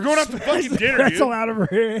 We're going out to fucking dinner, dude. Pretzel What out of her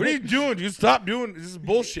are you head. doing, dude? Stop doing this. Is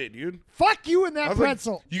bullshit, dude. Fuck you and I that was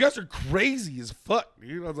pretzel. like, you guys are crazy as fuck,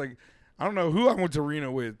 dude. I was like, I don't know who I went to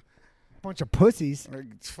Reno with. Bunch of pussies.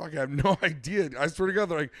 Like, fuck, I have no idea. I swear to God,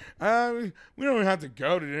 they're like, we don't even have to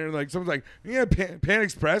go to dinner. Like, someone's like, yeah, Pan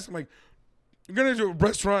Express. I'm like, we're going to a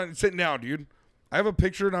restaurant and sitting down, dude. I have a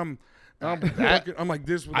picture and I'm like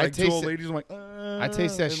this with I like 2 old tasted- ladies. I'm like, I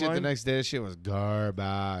tasted that in shit the line. next day. That shit was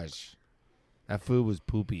garbage. That food was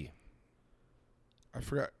poopy. I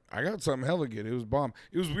forgot. I got something hella good. It was bomb.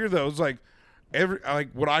 It was weird though. It was like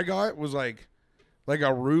what I got was like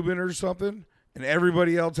a Reuben or something, and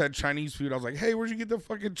everybody else had Chinese food. I was like, hey, where'd you get the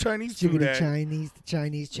fucking Chinese Chicken food the at? Chinese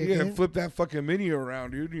Yeah, chicken. flip that fucking menu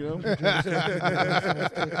around, dude. You know.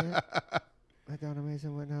 I thought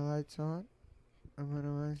amazing when the lights on.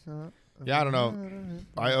 Yeah, I don't know.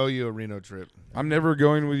 I owe you a Reno trip. I'm never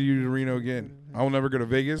going with you to Reno again. I will never go to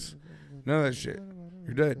Vegas. None of that shit.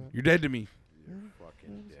 You're dead. You're dead to me.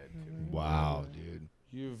 Wow, dude.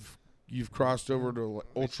 You've crossed over to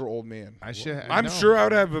ultra old man. I should. I'm sure I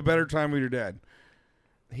would have a better time with your dad.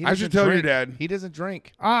 He I should doesn't tell your drink. dad. He doesn't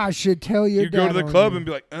drink. I should tell you. You go to the club and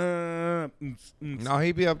be like, No,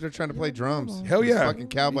 he'd be up there trying to play drums. Hell With his yeah. fucking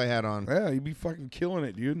cowboy hat on. yeah, you'd be fucking killing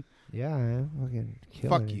it, dude. Yeah, man. Fucking killing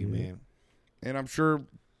Fuck it, you, dude. man. And I'm sure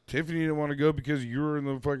Tiffany didn't want to go because you were in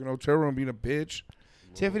the fucking hotel room being a bitch.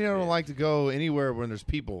 Tiffany don't like to go anywhere when there's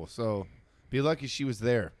people, so be lucky she was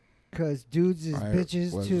there. Cause dudes is I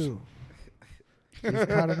bitches was. too. Just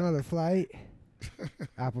caught another flight.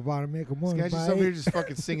 Apple bottom make 'em This one guy's just bite. over here just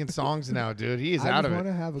fucking singing songs now, dude. He is I out just of want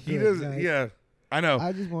it. to have a He good doesn't. night. Yeah, I know.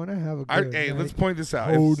 I just want to have a good Hey, night. let's point this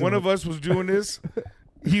out. Hold If one on. of us was doing this,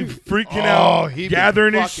 he freaking Oh, out, he'd be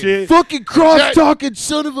gathering his fucking shit. Fucking cross talking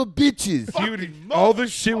son of a bitches. He would, all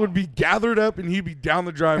this shit would be gathered up, and he'd be down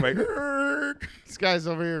the driveway. This guy's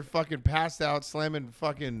over here fucking passed out, slamming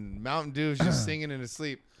fucking Mountain Dews, just singing in his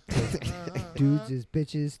sleep. Dudes is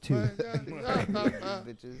bitches too.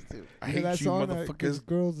 Bitches too. I Yeah, hate that you, song, 'cause motherfuckers.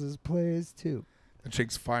 girls is players too. That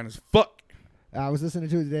chick's fine as fuck. I was listening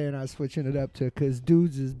to it today and I was switching it up to "Cause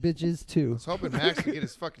dudes is bitches I too." was hoping Max would get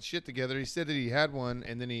his fucking shit together. He said that he had one,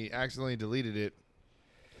 and then he accidentally deleted it.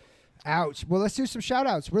 Ouch. Well, let's do some shout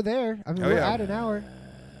outs. We're there. I mean, Oh, we're yeah. at an hour.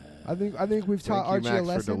 I think we've taught Thank you, Archie a Max, for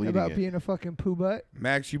lesson deleting about it. being a fucking poo butt.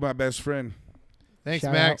 Max, you my best friend. Thanks,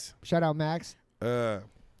 Shout Max. Out. Shout out, Max.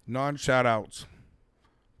 Non-shout outs.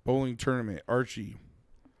 Bowling tournament. Archie.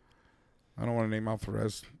 I don't want to name out the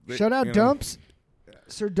rest. Shout out You know, Dumps.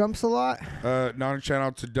 Sir Dumps a lot. Non-shout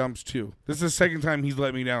out to Dumps too. This is the second time he's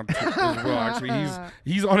let me down too, as well. Actually,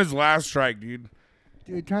 he's on his last strike, dude.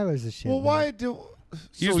 Dude, Tyler's a shit. Well, man. why do?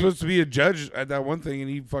 He was supposed to be a judge at that one thing, and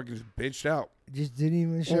he fucking bitched out. Just didn't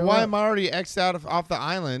even show Well, why up. am I already X'd out off the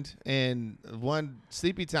island and one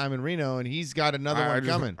sleepy time in Reno, and he's got another one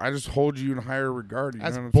coming? I just hold you in higher regard. You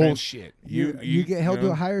That's know what I'm saying? bullshit. You get held to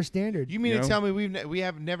know? a higher standard. You mean You to know? tell me we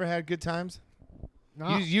have never had good times?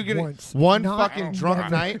 Not You get once. one Not fucking drunk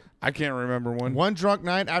never. night, I can't remember one. one drunk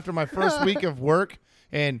night after my first week of work,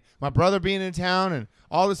 and my brother being in town, and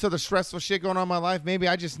all this other stressful shit going on in my life. Maybe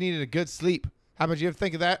I just needed a good sleep. How about you ever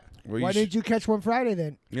think of that? Well, Why didn't you catch one Friday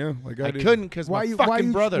then? Yeah, like I I did. couldn't because my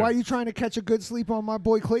fucking brother. Why are you trying to catch a good sleep on my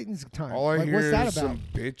boy Clayton's time? All I like, hear what's that is about? some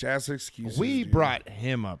bitch ass excuses. we dude. brought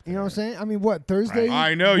him up. You know what I'm saying? I mean, what, Thursday?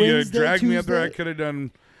 I know Wednesday, you dragged me up there. I Tuesday? could have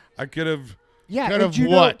done. I could have. Yeah, Could and have do you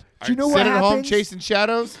know- what? Do you know Sit what at happens? home chasing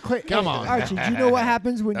shadows? Come on. Archie. Do you know what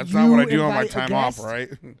happens when That's you not what I do on my invite a time off, guest? right?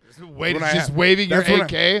 Wait, When I just have- waving your that's when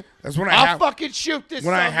AK. That's when I I'll have. fucking shoot this.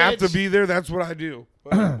 When I son of a have to bitch. be there, that's what I do.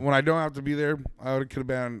 But when I don't have to be there, I could have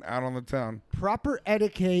been out on the town. Proper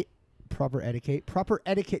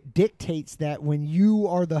etiquette dictates that when you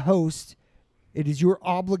are the host, it is your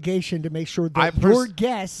obligation to make sure that your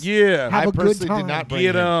guests Yeah, have I a good personally time. did not bring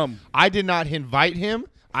get him. him. I did not invite him.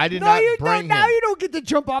 I did No, not you bring don't. Now him. you don't get to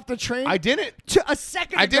jump off the train. I didn't. A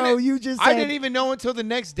second I ago, didn't. you just I said. didn't even know until the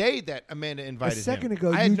next day that Amanda a invited him. second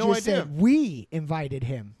ago, I had you no just idea. said we invited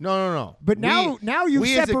him. No. But now you've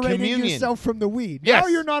we as a separated communion. yourself from the weed. Yes. Now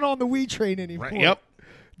you're not on the weed train anymore. Right, yep.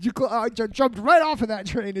 You jumped right off of that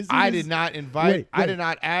train. As soon I as- did not invite. Wait, I wait. did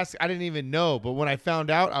not ask. I didn't even know. But when I found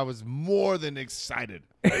out, I was more than excited.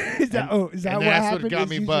 Is that what that's happened? what got Is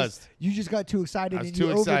me you buzzed. You just got too excited I was and too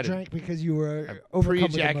you excited. overdrank because you were overcome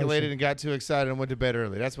with Pre-ejaculated emotion. and got too excited and went to bed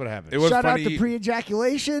early. That's what happened. It was Shout funny. out to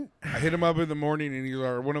pre-ejaculation. I hit him up in the morning, and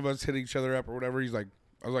or one of us hit each other up or whatever. He's like,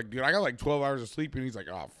 I was like, dude, I got like 12 hours of sleep, and he's like,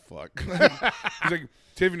 oh fuck. He's like,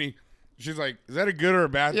 Tiffany. She's like, is that a good or a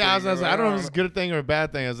bad thing? yeah, I was like, I don't know if it's a know. good thing or a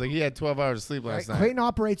bad thing. I was like, he had 12 hours of sleep last night. Clayton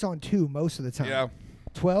operates on 2 most of the time. Yeah,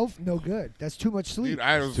 12, no good. That's too much sleep. dude,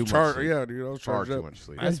 I was Too much charged. sleep. Yeah, dude, I was Far charged too up. much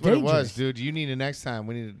sleep. That's That's what it was, dangerous. dude. You need it next time.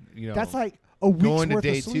 We need, That's like a week's going to worth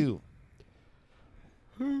day of sleep. 2.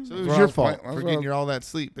 So it That's was what I your was fault playing- that's for what getting I- all that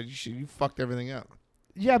sleep, but you fucked everything up.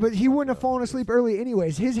 Yeah, but he wouldn't have fallen asleep early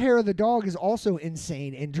anyways. His hair of the dog is also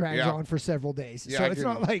insane and drags Yeah. on for several days. Yeah, so I it's can-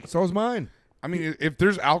 not like So is mine. I mean, if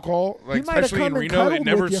there's alcohol, like He might have especially in come and Reno, it cuddled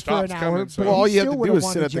never with you for stops an coming. hour, So but Well, all he you have still to would've do is sit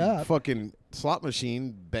wanted at you the up. fucking slot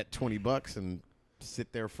machine, bet $20, and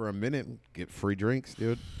sit there for a minute and get free drinks,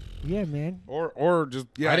 dude. yeah, man. or just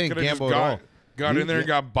I didn't could've just gamble at all. got in there and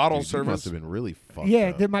got bottle Dude, you must service. have been really fucked Yeah,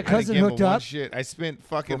 up. then my I didn't cousin gamble hooked one up. Shit. I spent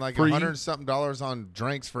fucking For like free. $100 something on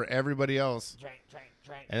drinks for everybody else,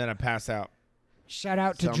 and then I passed out. Shout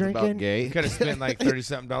out to Sounds about drinking. gay. Could have spent like $30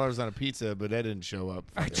 something on a pizza, but that didn't show up.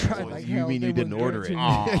 I tried like You hell. mean They you didn't wouldn't order give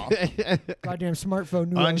it? to me. Goddamn smartphone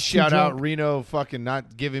knew I was too Unshout out drunk. Reno fucking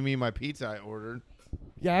not giving me my pizza I ordered.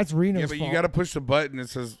 Yeah, that's Reno's Yeah, but fault. you got to push the button that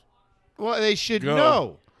says Well, they should Go.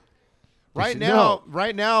 know. Right should now, know.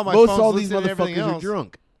 right now, my Most phone's all these listening to everything motherfuckers are else.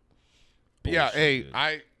 drunk. yeah, hey,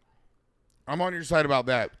 I'm on your side about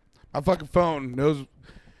that. My fucking phone knows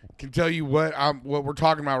can tell you what we're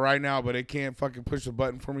talking about right now, but it can't fucking push the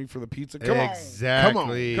button for me for the pizza. Come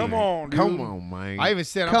Exactly. on, dude. Come on, man. I even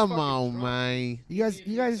said, Come on, man. You guys,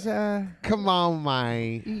 Come on,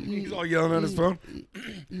 man. He's all yelling on his phone.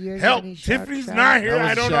 you guys Help! have any shout- Tiffany's shout- not here. That was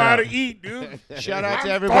I a don't know shout how out. to eat, dude. Shout out to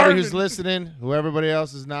I'm everybody who's starving. listening. Who everybody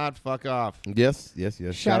else is not, fuck off. Yes.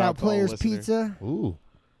 Shout out to all Players listeners. Pizza Ooh.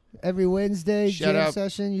 every Wednesday. Shout Jam out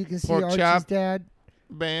session. You can see Pork Archie's Chop. dad.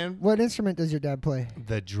 Band. What instrument does your dad play?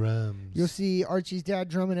 The drums. You'll see Archie's dad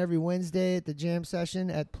drumming every Wednesday at the jam session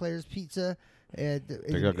at Players Pizza at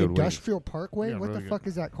got good Industrial Parkway. Yeah, what really the good. fuck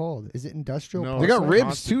is that called? Is it Industrial No. Parkway? They got Parkway?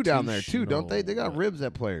 ribs too down there too, don't they? They got Constitutional. ribs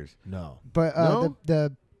at Players. No. But No?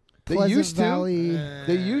 the They Pleasant used to. Valley,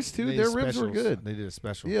 They used to. They Their did ribs were specials. good. They did a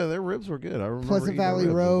special. Yeah, their ribs were good. I remember. Pleasant eating their Valley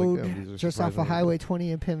ribs. I was like, Road, damn, these are just off of surprisingly Highway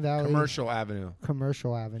 20 in Penn Valley. Commercial Avenue.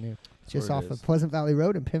 Commercial Avenue. That's Just where it off of is. Pleasant Valley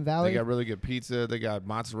Road in Penn They Valley. got really good pizza. They got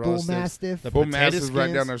mozzarella Bull sticks. Mastiff. The Bull potato Mastiff's right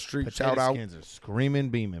skins- down the street. Potato Shout out. skins are screaming,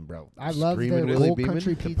 beaming, bro. I love the Screaming Willie Gold Beeman?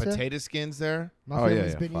 Country The Pizza. potato skins there. My Oh, yeah,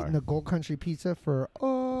 family's yeah, been fire. eating the Gold Country Pizza for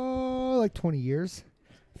like 20 years.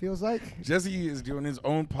 Feels like. Jesse is doing his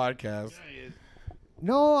own podcast.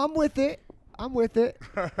 No, I'm with it.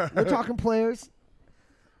 We're talking players.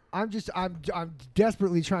 I'm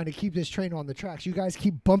desperately trying to keep this train on the tracks. You guys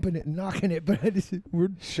keep bumping it and knocking it, but we're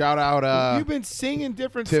Shout out You've been singing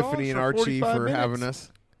different Tiffany songs and for Archie 45 for minutes. having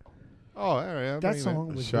us. Oh, all right. that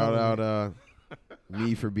song was Shout relevant. out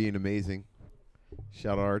me for being amazing.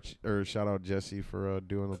 Shout out Jesse for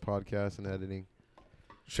doing the podcast and editing.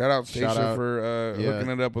 Shout out Shout Stacia out- for yeah. hooking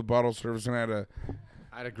it up with bottle service, and I had to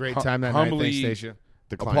I had a great time that night. humbly Thanks, Stacia.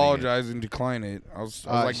 Declining apologize and decline it. I was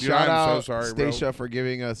like, dude, shout I'm out so sorry, Stacia for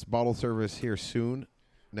giving us bottle service here soon,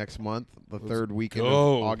 next month, the third weekend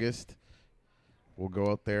go. of August. We'll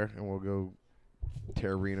go out there and we'll go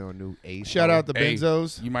tear Reno a new ace. Shout out the Hey,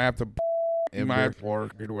 Benzos. bro. You might have to. You might have to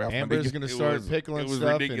get away off my Amber's dick. gonna It start was- pickling It was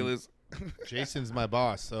stuff and- ridiculous. Jason's my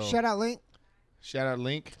boss. So Shout out Link. shout out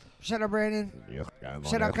Link. Shout out Brandon.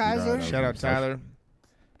 Shout out Kaiser. Shout out Tyler.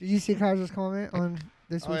 Did you see Kaiser's comment on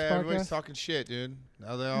this Oh week's yeah, everybody's podcast? talking shit, dude.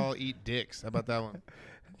 Now they all eat dicks. How about that one?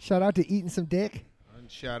 Shout out to eating some dick.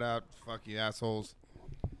 And shout out, fuck you assholes.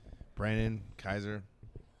 Brandon, Kaiser.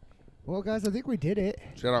 Well, guys, I think we did it.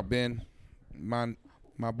 Shout out Ben, my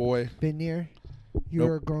boy. Been near. You Nope.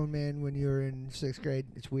 were a grown man when you were in 6th grade.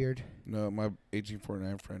 It's weird. No, my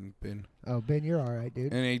 1849 friend Ben. Oh, Ben, you're all right,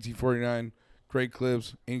 dude. And 1849, great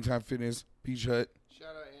clips, Anytime Fitness, Beach Hut. Shout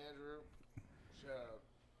out Andrew. Shout out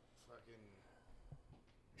fucking.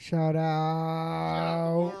 Shout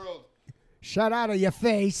out. Shout out of your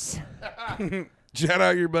face. Shout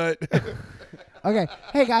out your butt. Okay.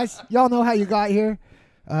 Hey, guys. Y'all know how you got here.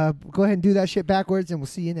 Go ahead and do that shit backwards, and we'll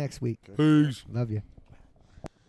see you next week. Peace. Love you.